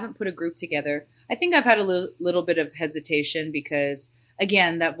individually, and I haven't put a group together. I think I've had a little bit of hesitation because,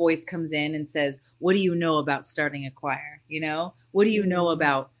 again, that voice comes in and says, "What do you know about starting a choir? What do you know Mm.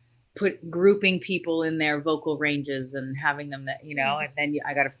 about grouping people in their vocal ranges and having them that And then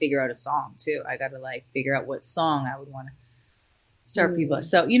I got to figure out a song too. I got to like figure out what song I would want to start people. Mm.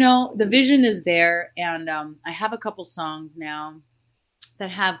 So the vision is there, and I have a couple songs now that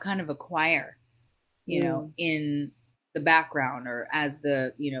have kind of a choir Mm. in the background or as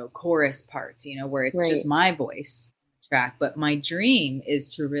the, chorus parts, where it's just Right. my voice track. But my dream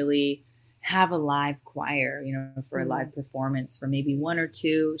is to really have a live choir, for a Mm. live performance for maybe one or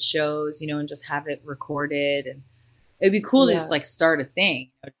two shows, and just have it recorded. And it'd be cool to just Yeah. like start a thing,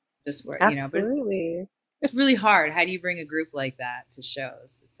 just where, but Absolutely. it's really hard. How do you bring a group like that to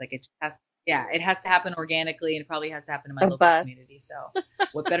shows? It's like it has to happen organically, and it probably has to happen in my A local bus. community. So,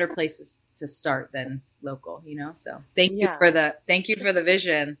 what better places to start than local? So, thank you Yeah. for the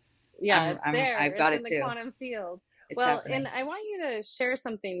vision. Yeah, it's there. I've got It's in it the too. quantum field. It's Well, happening. and I want you to share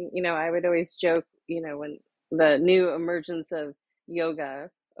something. I would always joke, when the new emergence of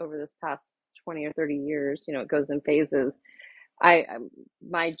yoga over this past 20 or 30 years, it goes in phases.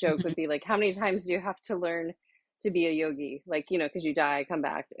 My joke would be like, how many times do you have to learn to be a yogi? Like, because you die, come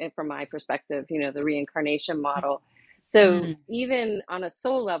back. And from my perspective, the reincarnation model. So Mm. even on a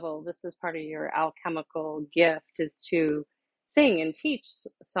soul level, this is part of your alchemical gift is to sing and teach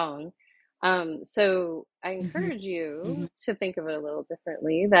song. So I Mhm. encourage Mhm. you to think of it a little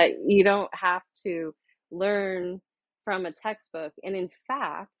differently, that you don't have to learn from a textbook. And in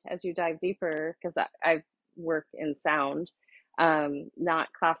fact, as you dive deeper, because I work in sound,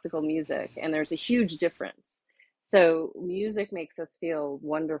 not classical music. And there's a huge difference. So music makes us feel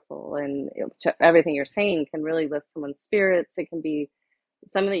wonderful, and everything you're saying can really lift someone's spirits. It can be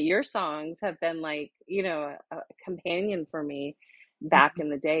some of your songs have been like, a companion for me back in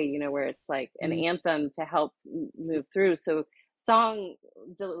the day, where it's like an anthem to help move through. So song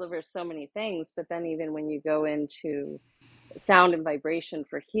delivers so many things, but then even when you go into sound and vibration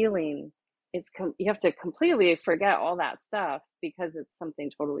for healing, you have to completely forget all that stuff because it's something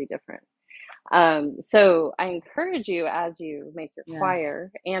totally different. So I encourage you, as you make your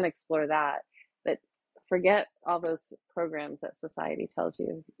choir and explore that forget all those programs that society tells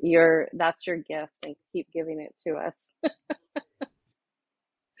you. That's your gift, and keep giving it to us.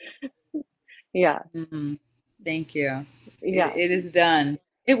 Yeah. Mm-hmm. Thank you. Yeah. It is done.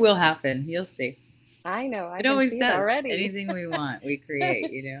 It will happen. You'll see. I know. It always does. Already. Anything we want, we create,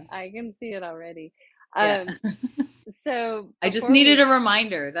 I can see it already. Yeah. So I just needed a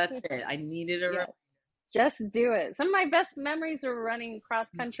reminder. That's it. I needed a reminder. Just do it. Some of my best memories were running cross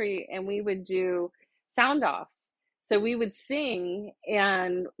country, and we would do sound offs. So we would sing,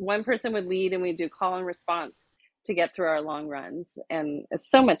 and one person would lead, and we'd do call and response to get through our long runs. And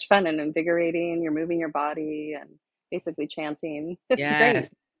it's so much fun and invigorating. You're moving your body and basically chanting. It's great.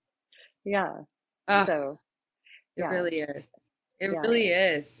 Yeah. So it really is. It really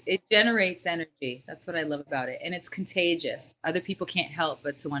is. It generates energy. That's what I love about it. And it's contagious. Other people can't help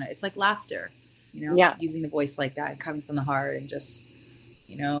but to want to. It's like laughter, using the voice like that, coming from the heart, and just,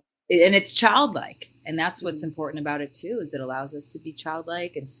 and it's childlike. And that's what's important about it too, is it allows us to be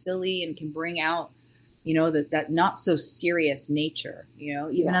childlike and silly, and can bring out, that not so serious nature,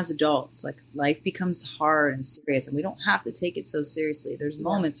 even as adults. Like, life becomes hard and serious, and we don't have to take it so seriously. There's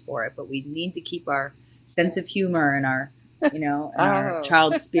moments for it, but we need to keep our sense of humor and our, and our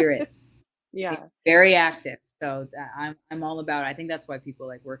child spirit very active. So I'm all about it. I think that's why people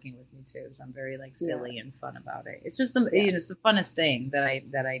like working with me too, because I'm very like silly and fun about it. It's just it's the funnest thing that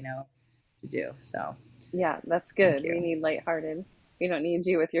I know to do. So that's good. We need lighthearted. We don't need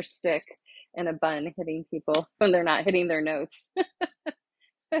you with your stick and a bun hitting people when they're not hitting their notes.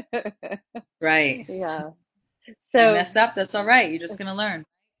 Right. Yeah. So you mess up, that's all right. You're just gonna learn.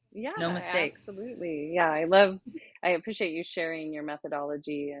 Yeah, no mistakes. Absolutely. Yeah, I appreciate you sharing your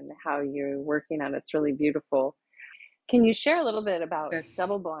methodology and how you're working on it. It's really beautiful. Can you share a little bit about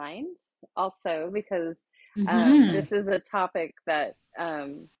double blind also? Because this is a topic that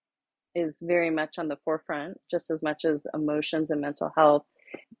is very much on the forefront, just as much as emotions and mental health,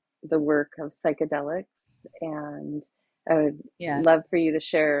 the work of psychedelics. And I would love for you to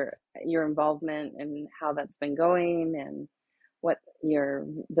share your involvement and how that's been going, and what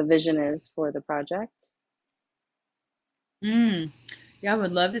the vision is for the project. Yeah, I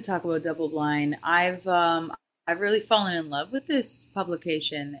would love to talk about double blind. I've really fallen in love with this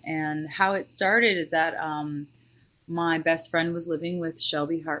publication, and how it started is that my best friend was living with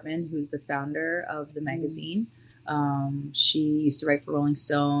Shelby Hartman, who's the founder of the magazine. She used to write for Rolling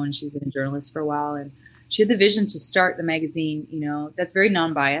Stone. She's been a journalist for a while, and she had the vision to start the magazine, that's very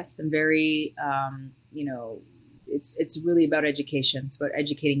non-biased and very, it's really about education. It's about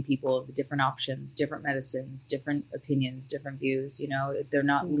educating people of the different options, different medicines, different opinions, different views. They're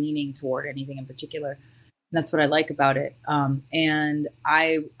not leaning toward anything in particular. And that's what I like about it. And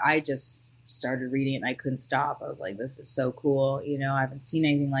I just started reading it, and I couldn't stop. I was like, this is so cool. I haven't seen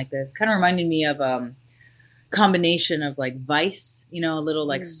anything like this. Kind of reminded me of combination of like Vice, a little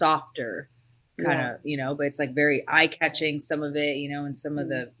like softer kind of, but it's like very eye-catching, some of it, and some of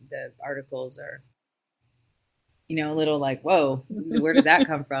the articles are, a little like, whoa, where did that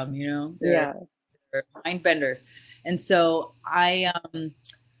come from? They're mind benders. And so I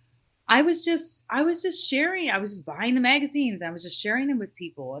was just sharing, I was just buying the magazines. I was just sharing them with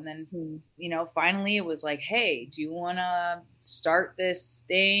people. And then, finally it was like, hey, do you want to start this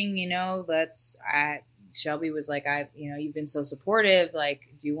thing? Shelby was like, you've been so supportive. Like,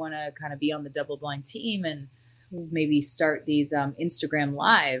 do you want to kind of be on the double blind team and maybe start these Instagram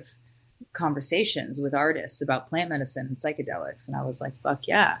live conversations with artists about plant medicine and psychedelics? And I was like, fuck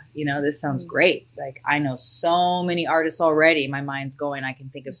yeah, this sounds great. Like, I know so many artists already. My mind's going. I can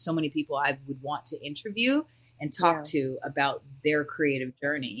think of so many people I would want to interview and talk to about their creative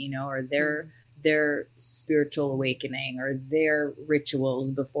journey, or their spiritual awakening, or their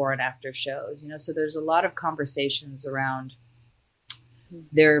rituals before and after shows. So there's a lot of conversations around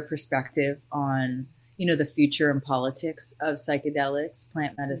their perspective on the future and politics of psychedelics,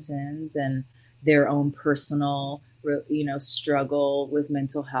 plant medicines, and their own personal, struggle with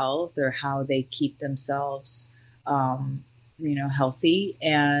mental health, or how they keep themselves, healthy.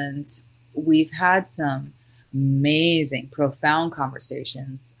 And we've had some amazing, profound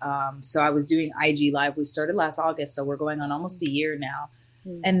conversations. So I was doing IG Live. We started last August, so we're going on almost a year now.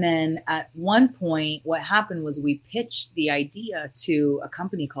 Mm. And then at one point, what happened was we pitched the idea to a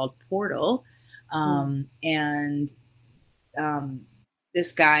company called Portal. Mm. And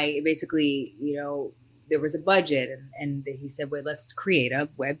this guy basically, there was a budget, and he said, well, let's create a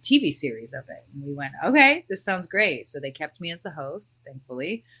web TV series of it. And we went, okay, this sounds great. So they kept me as the host,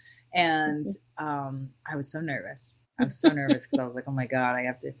 thankfully. And I was so nervous. I was so nervous because I was like, oh my God, I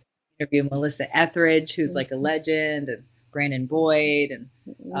have to interview Melissa Etheridge, who's like a legend, and Brandon Boyd, and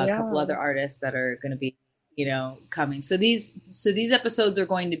a couple Yeah. other artists that are going to be, coming. So these episodes are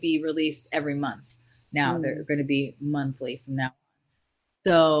going to be released every month. Now they're Mm. going to be monthly from now.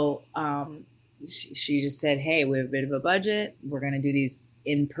 So she just said, hey, we have a bit of a budget. We're going to do these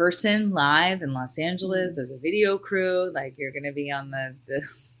in person live in Los Angeles. Mm. There's a video crew. Like, you're going to be on the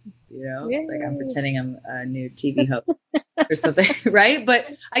it's like I'm Yay. pretending I'm a new TV host or something, right? But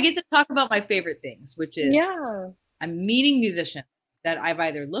I get to talk about my favorite things, which is Yeah. I'm meeting musicians that I've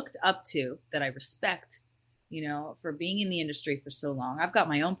either looked up to, that I respect, for being in the industry for so long. I've got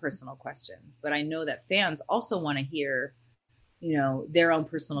my own personal questions, but I know that fans also want to hear, their own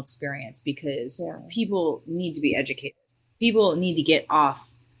personal experience, because Yeah. people need to be educated. People need to get off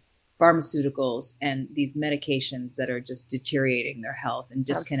pharmaceuticals and these medications that are just deteriorating their health and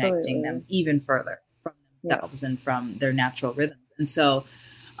disconnecting them Absolutely. even further from Yeah. themselves and from their natural rhythms. And so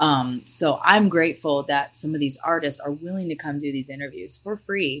I'm grateful that some of these artists are willing to come do these interviews for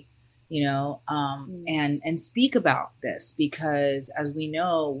free, Mm. and speak about this, because as we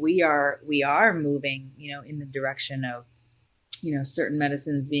know, we are moving, in the direction of, certain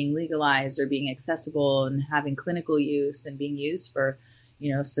medicines being legalized or being accessible and having clinical use and being used for,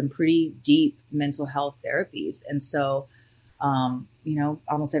 some pretty deep mental health therapies. And so,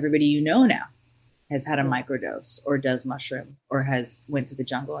 almost everybody now has had a Yeah. microdose or does mushrooms or has went to the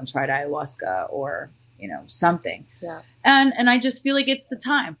jungle and tried ayahuasca or, something. Yeah. And I just feel like it's the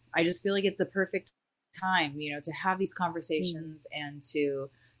time. I just feel like it's the perfect time, to have these conversations and to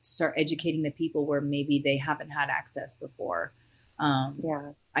start educating the people where maybe they haven't had access before.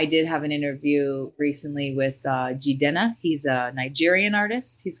 Yeah. I did have an interview recently with Jidena. He's a Nigerian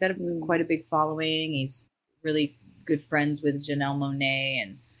artist. He's got Mm. quite a big following. He's really good friends with Janelle Monáe,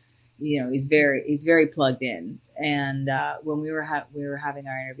 and he's very plugged in. And when we were having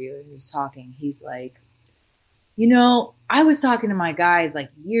our interview, he was talking. He's like, I was talking to my guys like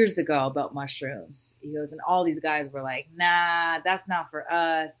years ago about mushrooms. He goes, and all these guys were like, nah, that's not for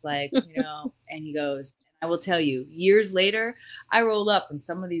us. Like, and he goes, I will tell you, years later, I roll up and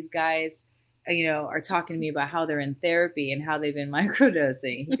some of these guys, are talking to me about how they're in therapy and how they've been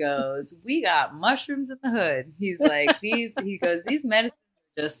microdosing. He goes, we got mushrooms in the hood. He's like, he goes, these medicines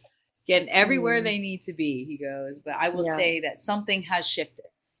are just getting everywhere Mm. they need to be. He goes, but I will Yeah. say that something has shifted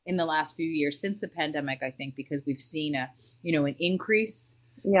in the last few years since the pandemic, I think, because we've seen an increase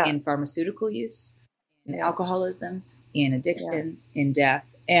Yeah. in pharmaceutical use, in Yeah. alcoholism, in Yeah. addiction, in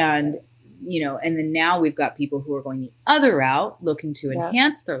death. And, and then now we've got people who are going the other route, looking to Yeah.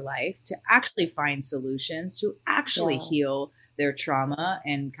 enhance their life, to actually find solutions, to actually Yeah. heal their trauma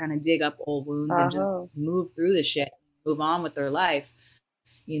and kind of dig up old wounds and just Oh. move through the shit, move on with their life,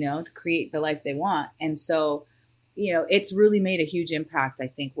 to create the life they want. And so, it's really made a huge impact, I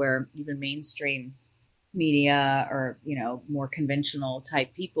think, where even mainstream media or, more conventional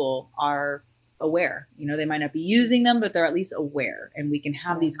type people are aware. They might not be using them, but they're at least aware. And we can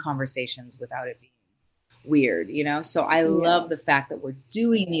have these conversations without it being weird, So I love the fact that we're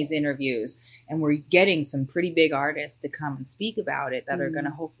doing these interviews and we're getting some pretty big artists to come and speak about it that are going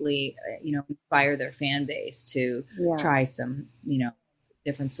to hopefully, inspire their fan base to try some,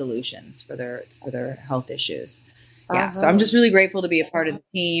 different solutions for their health issues. Yeah. So I'm just really grateful to be a part of the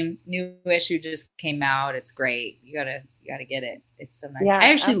team. New issue just came out. It's great. You gotta get it. It's so nice. Yeah,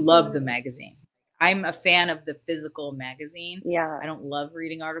 I actually love the absolutely. magazine. I'm a fan of the physical magazine. Yeah. I don't love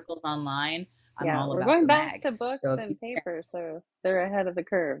reading articles online. I'm Yeah. all We're about going the back mag. to books So and paper, so they're ahead of the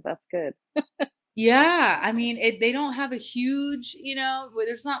curve. That's good. yeah, I mean, they don't have a huge,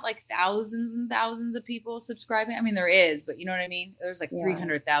 there's not like thousands and thousands of people subscribing. I mean, there is, but you know what I mean? There's like Yeah.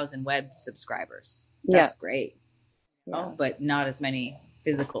 300,000 web subscribers. Yeah. That's great. Yeah. But not as many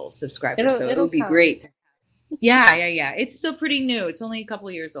physical subscribers. So it It'll would be come. great. Yeah. It's still pretty new. It's only a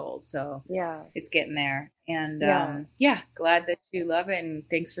couple years old, so Yeah. it's getting there. And Yeah. glad that you love it. And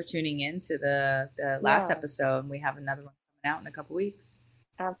thanks for tuning in to the last Yeah. episode. We have another one coming out in a couple weeks.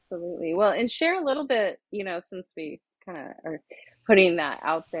 Absolutely. Well, and share a little bit, since we kind of are putting that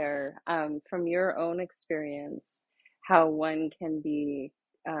out there, from your own experience, how one can be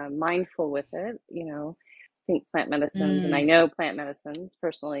mindful with it, think plant medicines, and I Mm. know plant medicines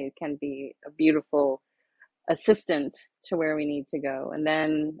personally can be a beautiful assistant to where we need to go. And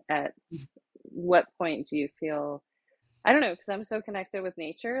then at what point do you feel, I don't know, because I'm so connected with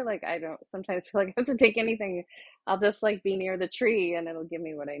nature, like I don't sometimes feel like I have to take anything. I'll just like be near the tree and it'll give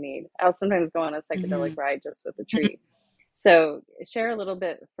me what I need. I'll sometimes go on a psychedelic Hmm. ride just with the tree. So share a little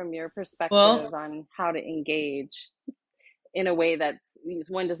bit from your Well, perspective on how to engage in a way that's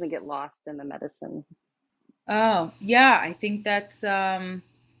one doesn't get lost in the medicine. oh, yeah, I think that's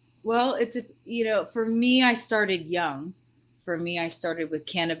well, it's a, for me, I started young. For me, I started with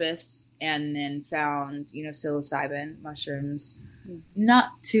cannabis and then found, psilocybin mushrooms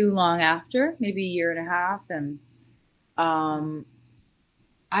not too long after, maybe a year and a half. And um,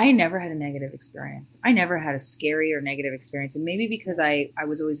 I never had a negative experience. I never had a scary or negative experience. And maybe because I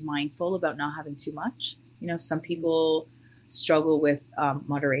was always mindful about not having too much. Some people struggle with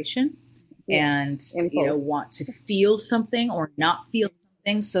moderation Yeah, and, impulse. want to feel something or not feel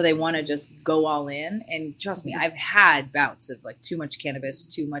something. So they want to just go all in. And trust me, I've had bouts of like too much cannabis,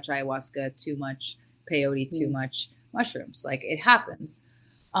 too much ayahuasca, too much peyote, too much mushrooms. Like it happens.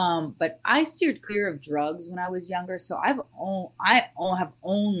 But I steered clear of drugs when I was younger, so have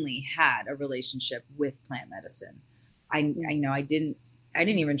only had a relationship with plant medicine. I know I didn't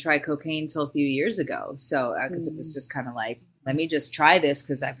even try cocaine until a few years ago. So because it was just kind of like, let me just try this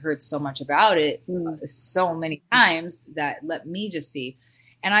because I've heard so much about it so many times that let me just see.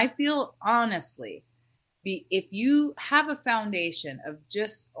 And I feel honestly, if you have a foundation of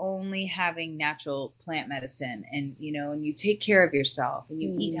just only having natural plant medicine and and you take care of yourself and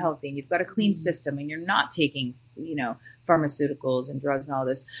you eat healthy and you've got a clean system and you're not taking pharmaceuticals and drugs and all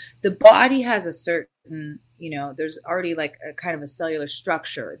this, the body has a certain there's already like a kind of a cellular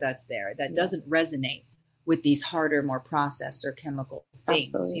structure that's there that doesn't resonate with these harder, more processed or chemical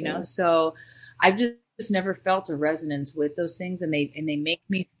things. Absolutely. So I've just never felt a resonance with those things, and they make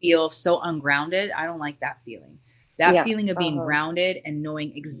me feel so ungrounded. I don't like that feeling. That Yeah. feeling of being grounded and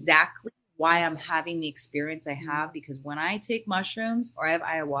knowing exactly why I'm having the experience I have, because when I take mushrooms or I have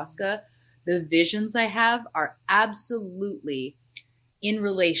ayahuasca, the visions I have are absolutely in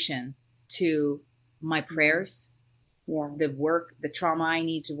relation to my prayers, the work, the trauma I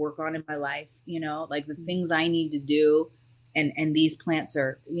need to work on in my life, like the things I need to do. And these plants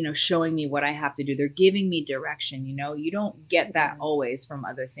are, showing me what I have to do. They're giving me direction. You don't get that always from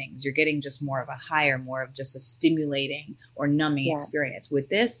other things. You're getting just more of a higher, more of just a stimulating or numbing experience. With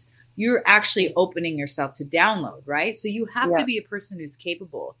this, you're actually opening yourself to download, right? So you have to be a person who's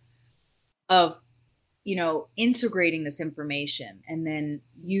capable of, integrating this information and then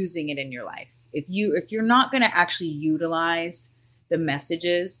using it in your life. If you're not going to actually utilize the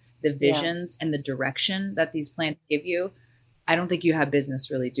messages, the visions, and the direction that these plants give you, I don't think you have business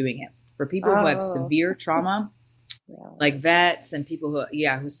really doing it. For people who have severe trauma, like vets and people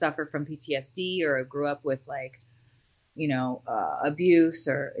who suffer from PTSD or grew up with like, abuse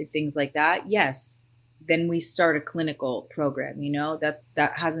or things like that. Yes. Then we start a clinical program,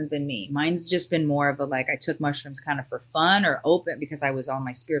 that hasn't been me. Mine's just been more of a, like, I took mushrooms kind of for fun or open because I was on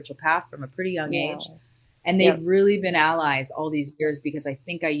my spiritual path from a pretty young age. And they've really been allies all these years because I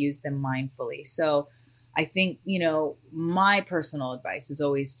think I use them mindfully. So I think, my personal advice is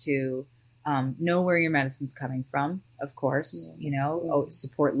always to know where your medicine's coming from, of course,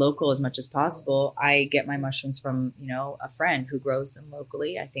 support local as much as possible. I get my mushrooms from, a friend who grows them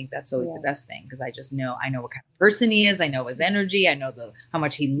locally. I think that's always the best thing because I know what kind of person he is. I know his energy. I know how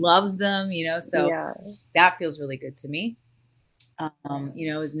much he loves them, so that feels really good to me.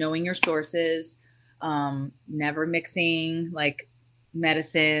 Is knowing your sources, never mixing like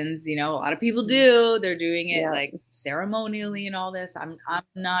medicines. A lot of people do. They're doing it like ceremonially and all this. I'm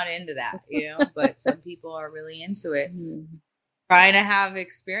not into that, but some people are really into it, trying to have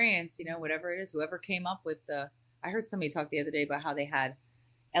experience, whatever it is, whoever came up with I heard somebody talk the other day about how they had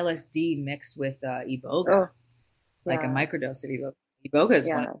LSD mixed with iboga, like a microdose of iboga. Iboga is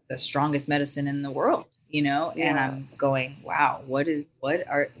one of the strongest medicine in the world, and I'm going, wow, what is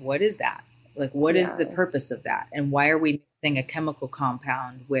that? Like, what is the purpose of that? And why are we mixing a chemical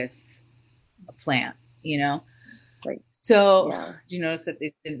compound with a plant, Right. So do you notice that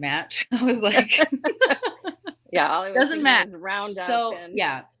these didn't match? I was like, all it doesn't match. Round up. So and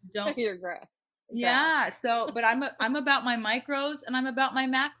don't your grass. So, but I'm about my micros and I'm about my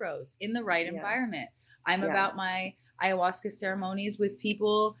macros in the right environment. I'm about my ayahuasca ceremonies with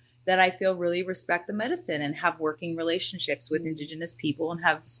people that I feel really respect the medicine and have working relationships with indigenous people and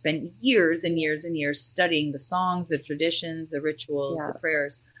have spent years and years and years studying the songs, the traditions, the rituals, the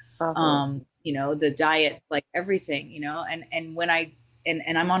prayers, the diets, like everything, and when I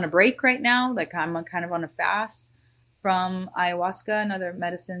and I'm on a break right now. Like I'm kind of on a fast from ayahuasca and other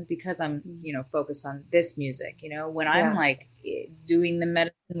medicines because I'm, focused on this music. When I'm Yeah, like doing the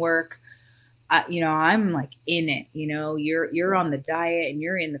medicine work, I'm like in it. You're on the diet and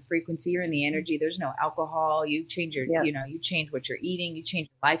you're in the frequency, you're in the energy. There's no alcohol. You change your, yeah, you change what you're eating, you change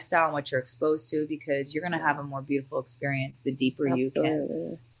your lifestyle and what you're exposed to, because you're gonna have a more beautiful experience the deeper you can,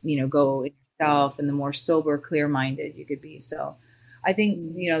 absolutely. go in yourself, and the more sober, clear minded you could be. So I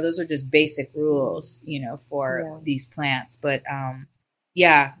think, those are just basic rules, for Yeah, these plants. But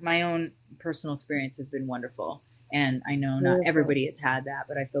yeah, my own personal experience has been wonderful. And I know not beautiful. everybody has had that,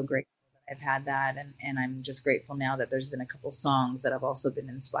 but I feel grateful that I've had that. And I'm just grateful now that there's been a couple songs that have also been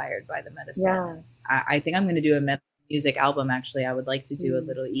inspired by the medicine. Yeah, And I think I'm going to do a music album. Actually, I would like to do a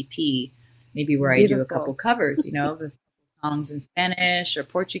little EP, maybe where I do a couple beautiful, covers, of songs in Spanish or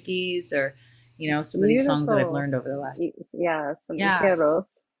Portuguese, or, some of these songs that I've beautiful. learned over the last. Yeah, some Yeah. ijeros.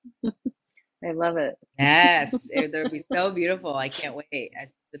 I love it. Yes. They'll be so beautiful. I can't wait.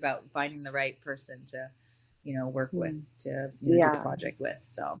 It's just about finding the right person to, work with, Mm. to, do the Yeah, project with.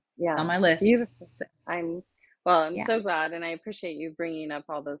 So it's yeah, on my list. beautiful. I'm well, I'm Yeah. so glad, and I appreciate you bringing up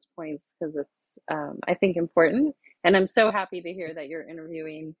all those points because it's, I think, important. And I'm so happy to hear that you're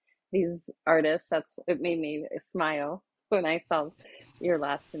interviewing these artists. It made me smile when I saw your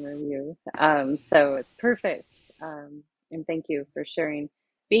last interview. So it's perfect. And thank you for sharing,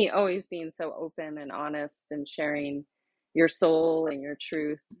 always being so open and honest and sharing your soul and your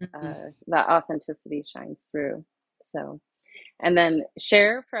truth. Mhm. That authenticity shines through. So. And then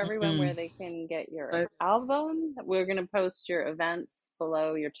share for everyone where Mhm. they can get your album. We're going to post your events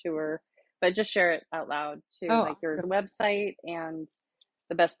below, your tour, but just share it out loud too, Oh, like your awesome. website and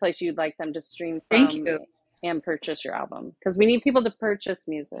the best place you'd like them to stream Thank from you. and purchase your album. Because we need people to purchase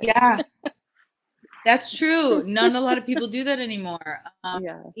music. Yeah, that's true. Not a lot of people do that anymore.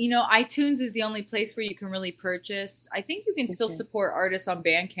 Yeah. iTunes is the only place where you can really purchase. I think you can still Okay. support artists on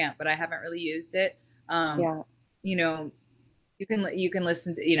Bandcamp, but I haven't really used it. Yeah. You know, you can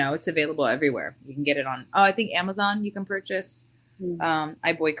listen to, it's available everywhere. You can get it on, I think Amazon you can purchase. Mm.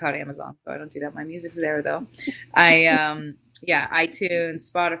 I boycott Amazon, so I don't do that. My music's there though. Yeah,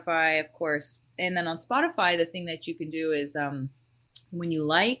 iTunes, Spotify, of course. And then on Spotify, the thing that you can do is, when you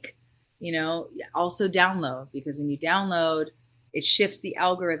also download, because when you download, it shifts the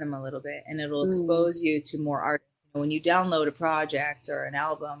algorithm a little bit and it'll Mm. expose you to more artists. When you download a project or an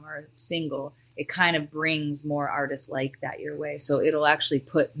album or a single, it kind of brings more artists like that your way. So it'll actually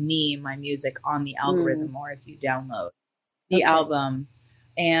put me and my music on the Mm. algorithm more if you download the Okay. album.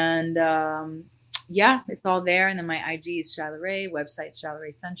 And yeah, it's all there. And then my IG is Shylah Ray, website Shylah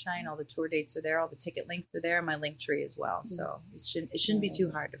Ray Sunshine. All the tour dates are there, all the ticket links are there, my link tree as well. So it shouldn't be too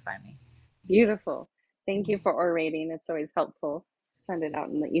hard to find me. Beautiful. Thank you for orating. It's always helpful to send it out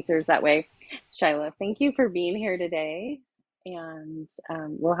in the ethers that way. Shylah, thank you for being here today. And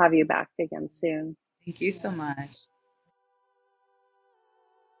we'll have you back again soon. Thank you so much.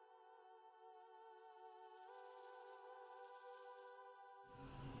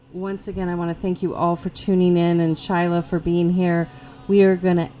 Once again, I want to thank you all for tuning in and Shylah for being here. We are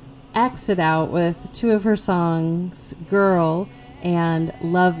going to exit out with two of her songs, Girl and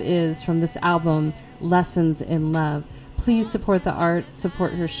Love Is, from this album, Lessons in Love. Please support the arts,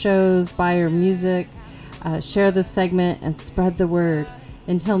 support her shows, buy her music, share this segment, and spread the word.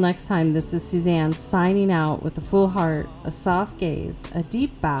 Until next time, this is Suzanne signing out with a full heart, a soft gaze, a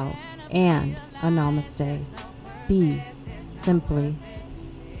deep bow, and a namaste. Be simply.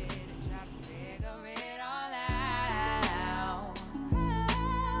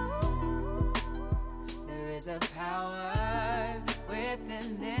 There's a power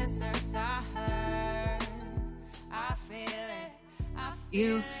within this earth. I heard, I feel it.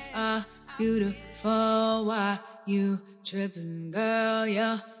 You are beautiful. Why you tripping, girl?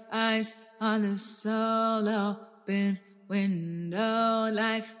 Your eyes on the soul open window.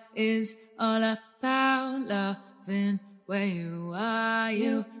 Life is all about loving where you are.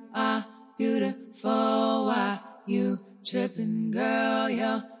 You are beautiful. Why you tripping, girl?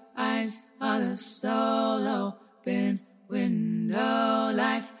 Your eyes are the soul open window.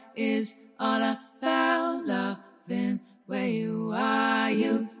 Life is all about loving where you are.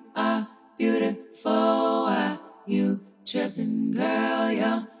 You are beautiful. Why you tripping, girl?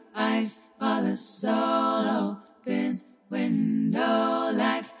 Your eyes are the soul open window.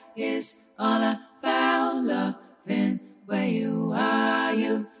 Life is all about loving where you are.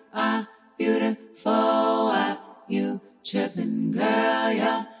 You are beautiful. Why you tripping, girl?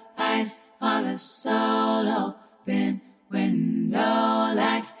 Your eyes on the soul open window.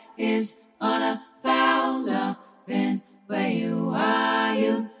 Life is all about loving where you are.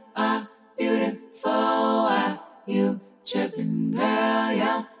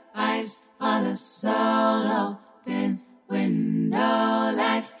 eyes on the soul open window.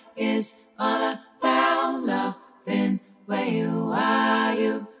 Life is all about loving where you are.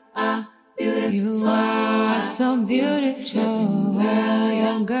 You are beautiful. You are so beautiful, girl.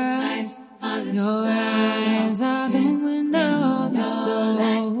 Your girl, eyes on the your eyes are the window of your soul.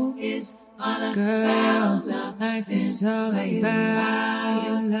 Life is all girl, about life is all about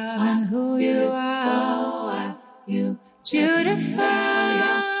your love and who you are. You beautiful.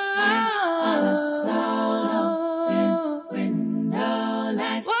 Eyes on the soul open window.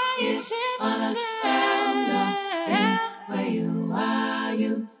 Life is all about loving where you are.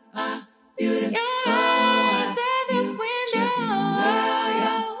 You are beautiful. Your eyes are the window. Girl,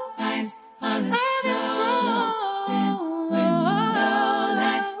 your eyes on the soul open window.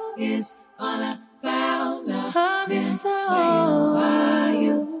 Life is all about love is where you are.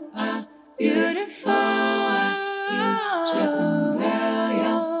 You are beautiful. You tripping girl,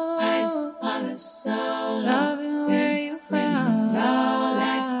 your eyes on the soul. Loving where you are.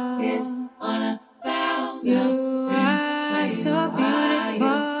 Life is all about you are so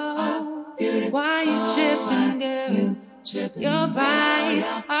beautiful. Why you tripping girl? You tripping. Your eyes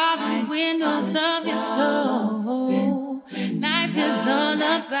are the windows of your soul. Life is all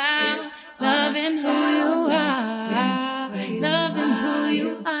about loving who you are, loving who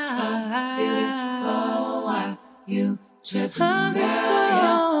you are. Beautiful, you tripping girl,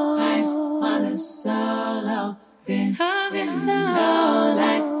 your eyes on the soul open window.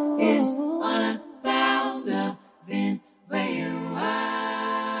 Life is all about loving where you are.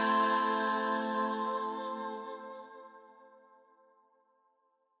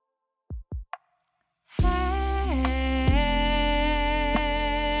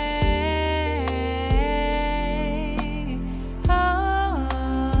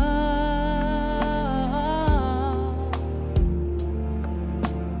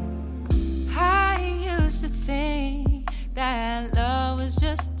 That love was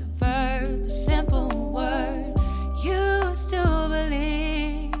just a verb, a simple word. Used to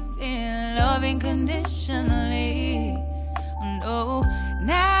believe in loving conditionally. No,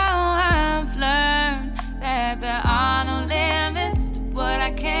 now I've learned that there are no limits to what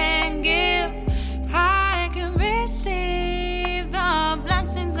I can give. I can receive the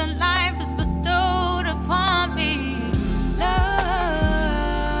blessings that life has bestowed upon me. Love,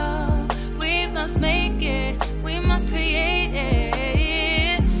 we must make it. We must create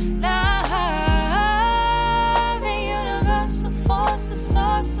it. Love, the universal force, the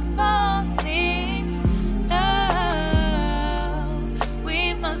source of all things. Love,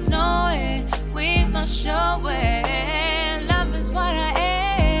 we must know it. We must show it. Love is what I am.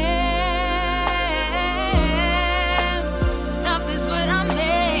 Love is what I'm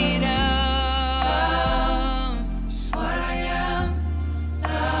made of. It's what I am.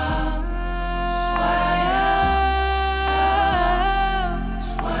 Love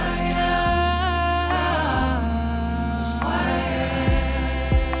is what I am.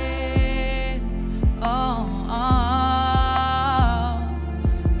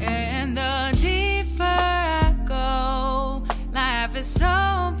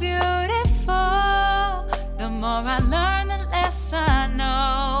 So beautiful. The more I learn, the less I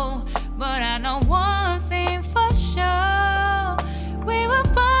know. But I know one thing for sure. We were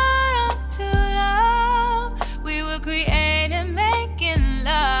born up to love. We were created making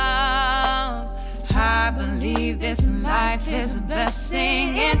love. I believe this life is a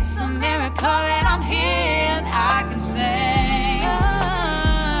blessing. It's a miracle that I'm here and I can say,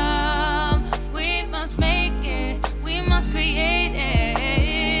 we must make it. We must create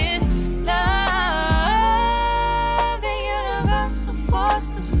it. Love, the universal force,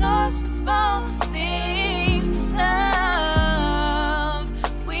 the source of all things. Love,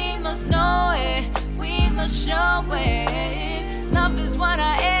 we must know it. We must show it. Love is what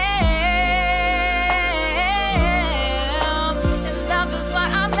I am.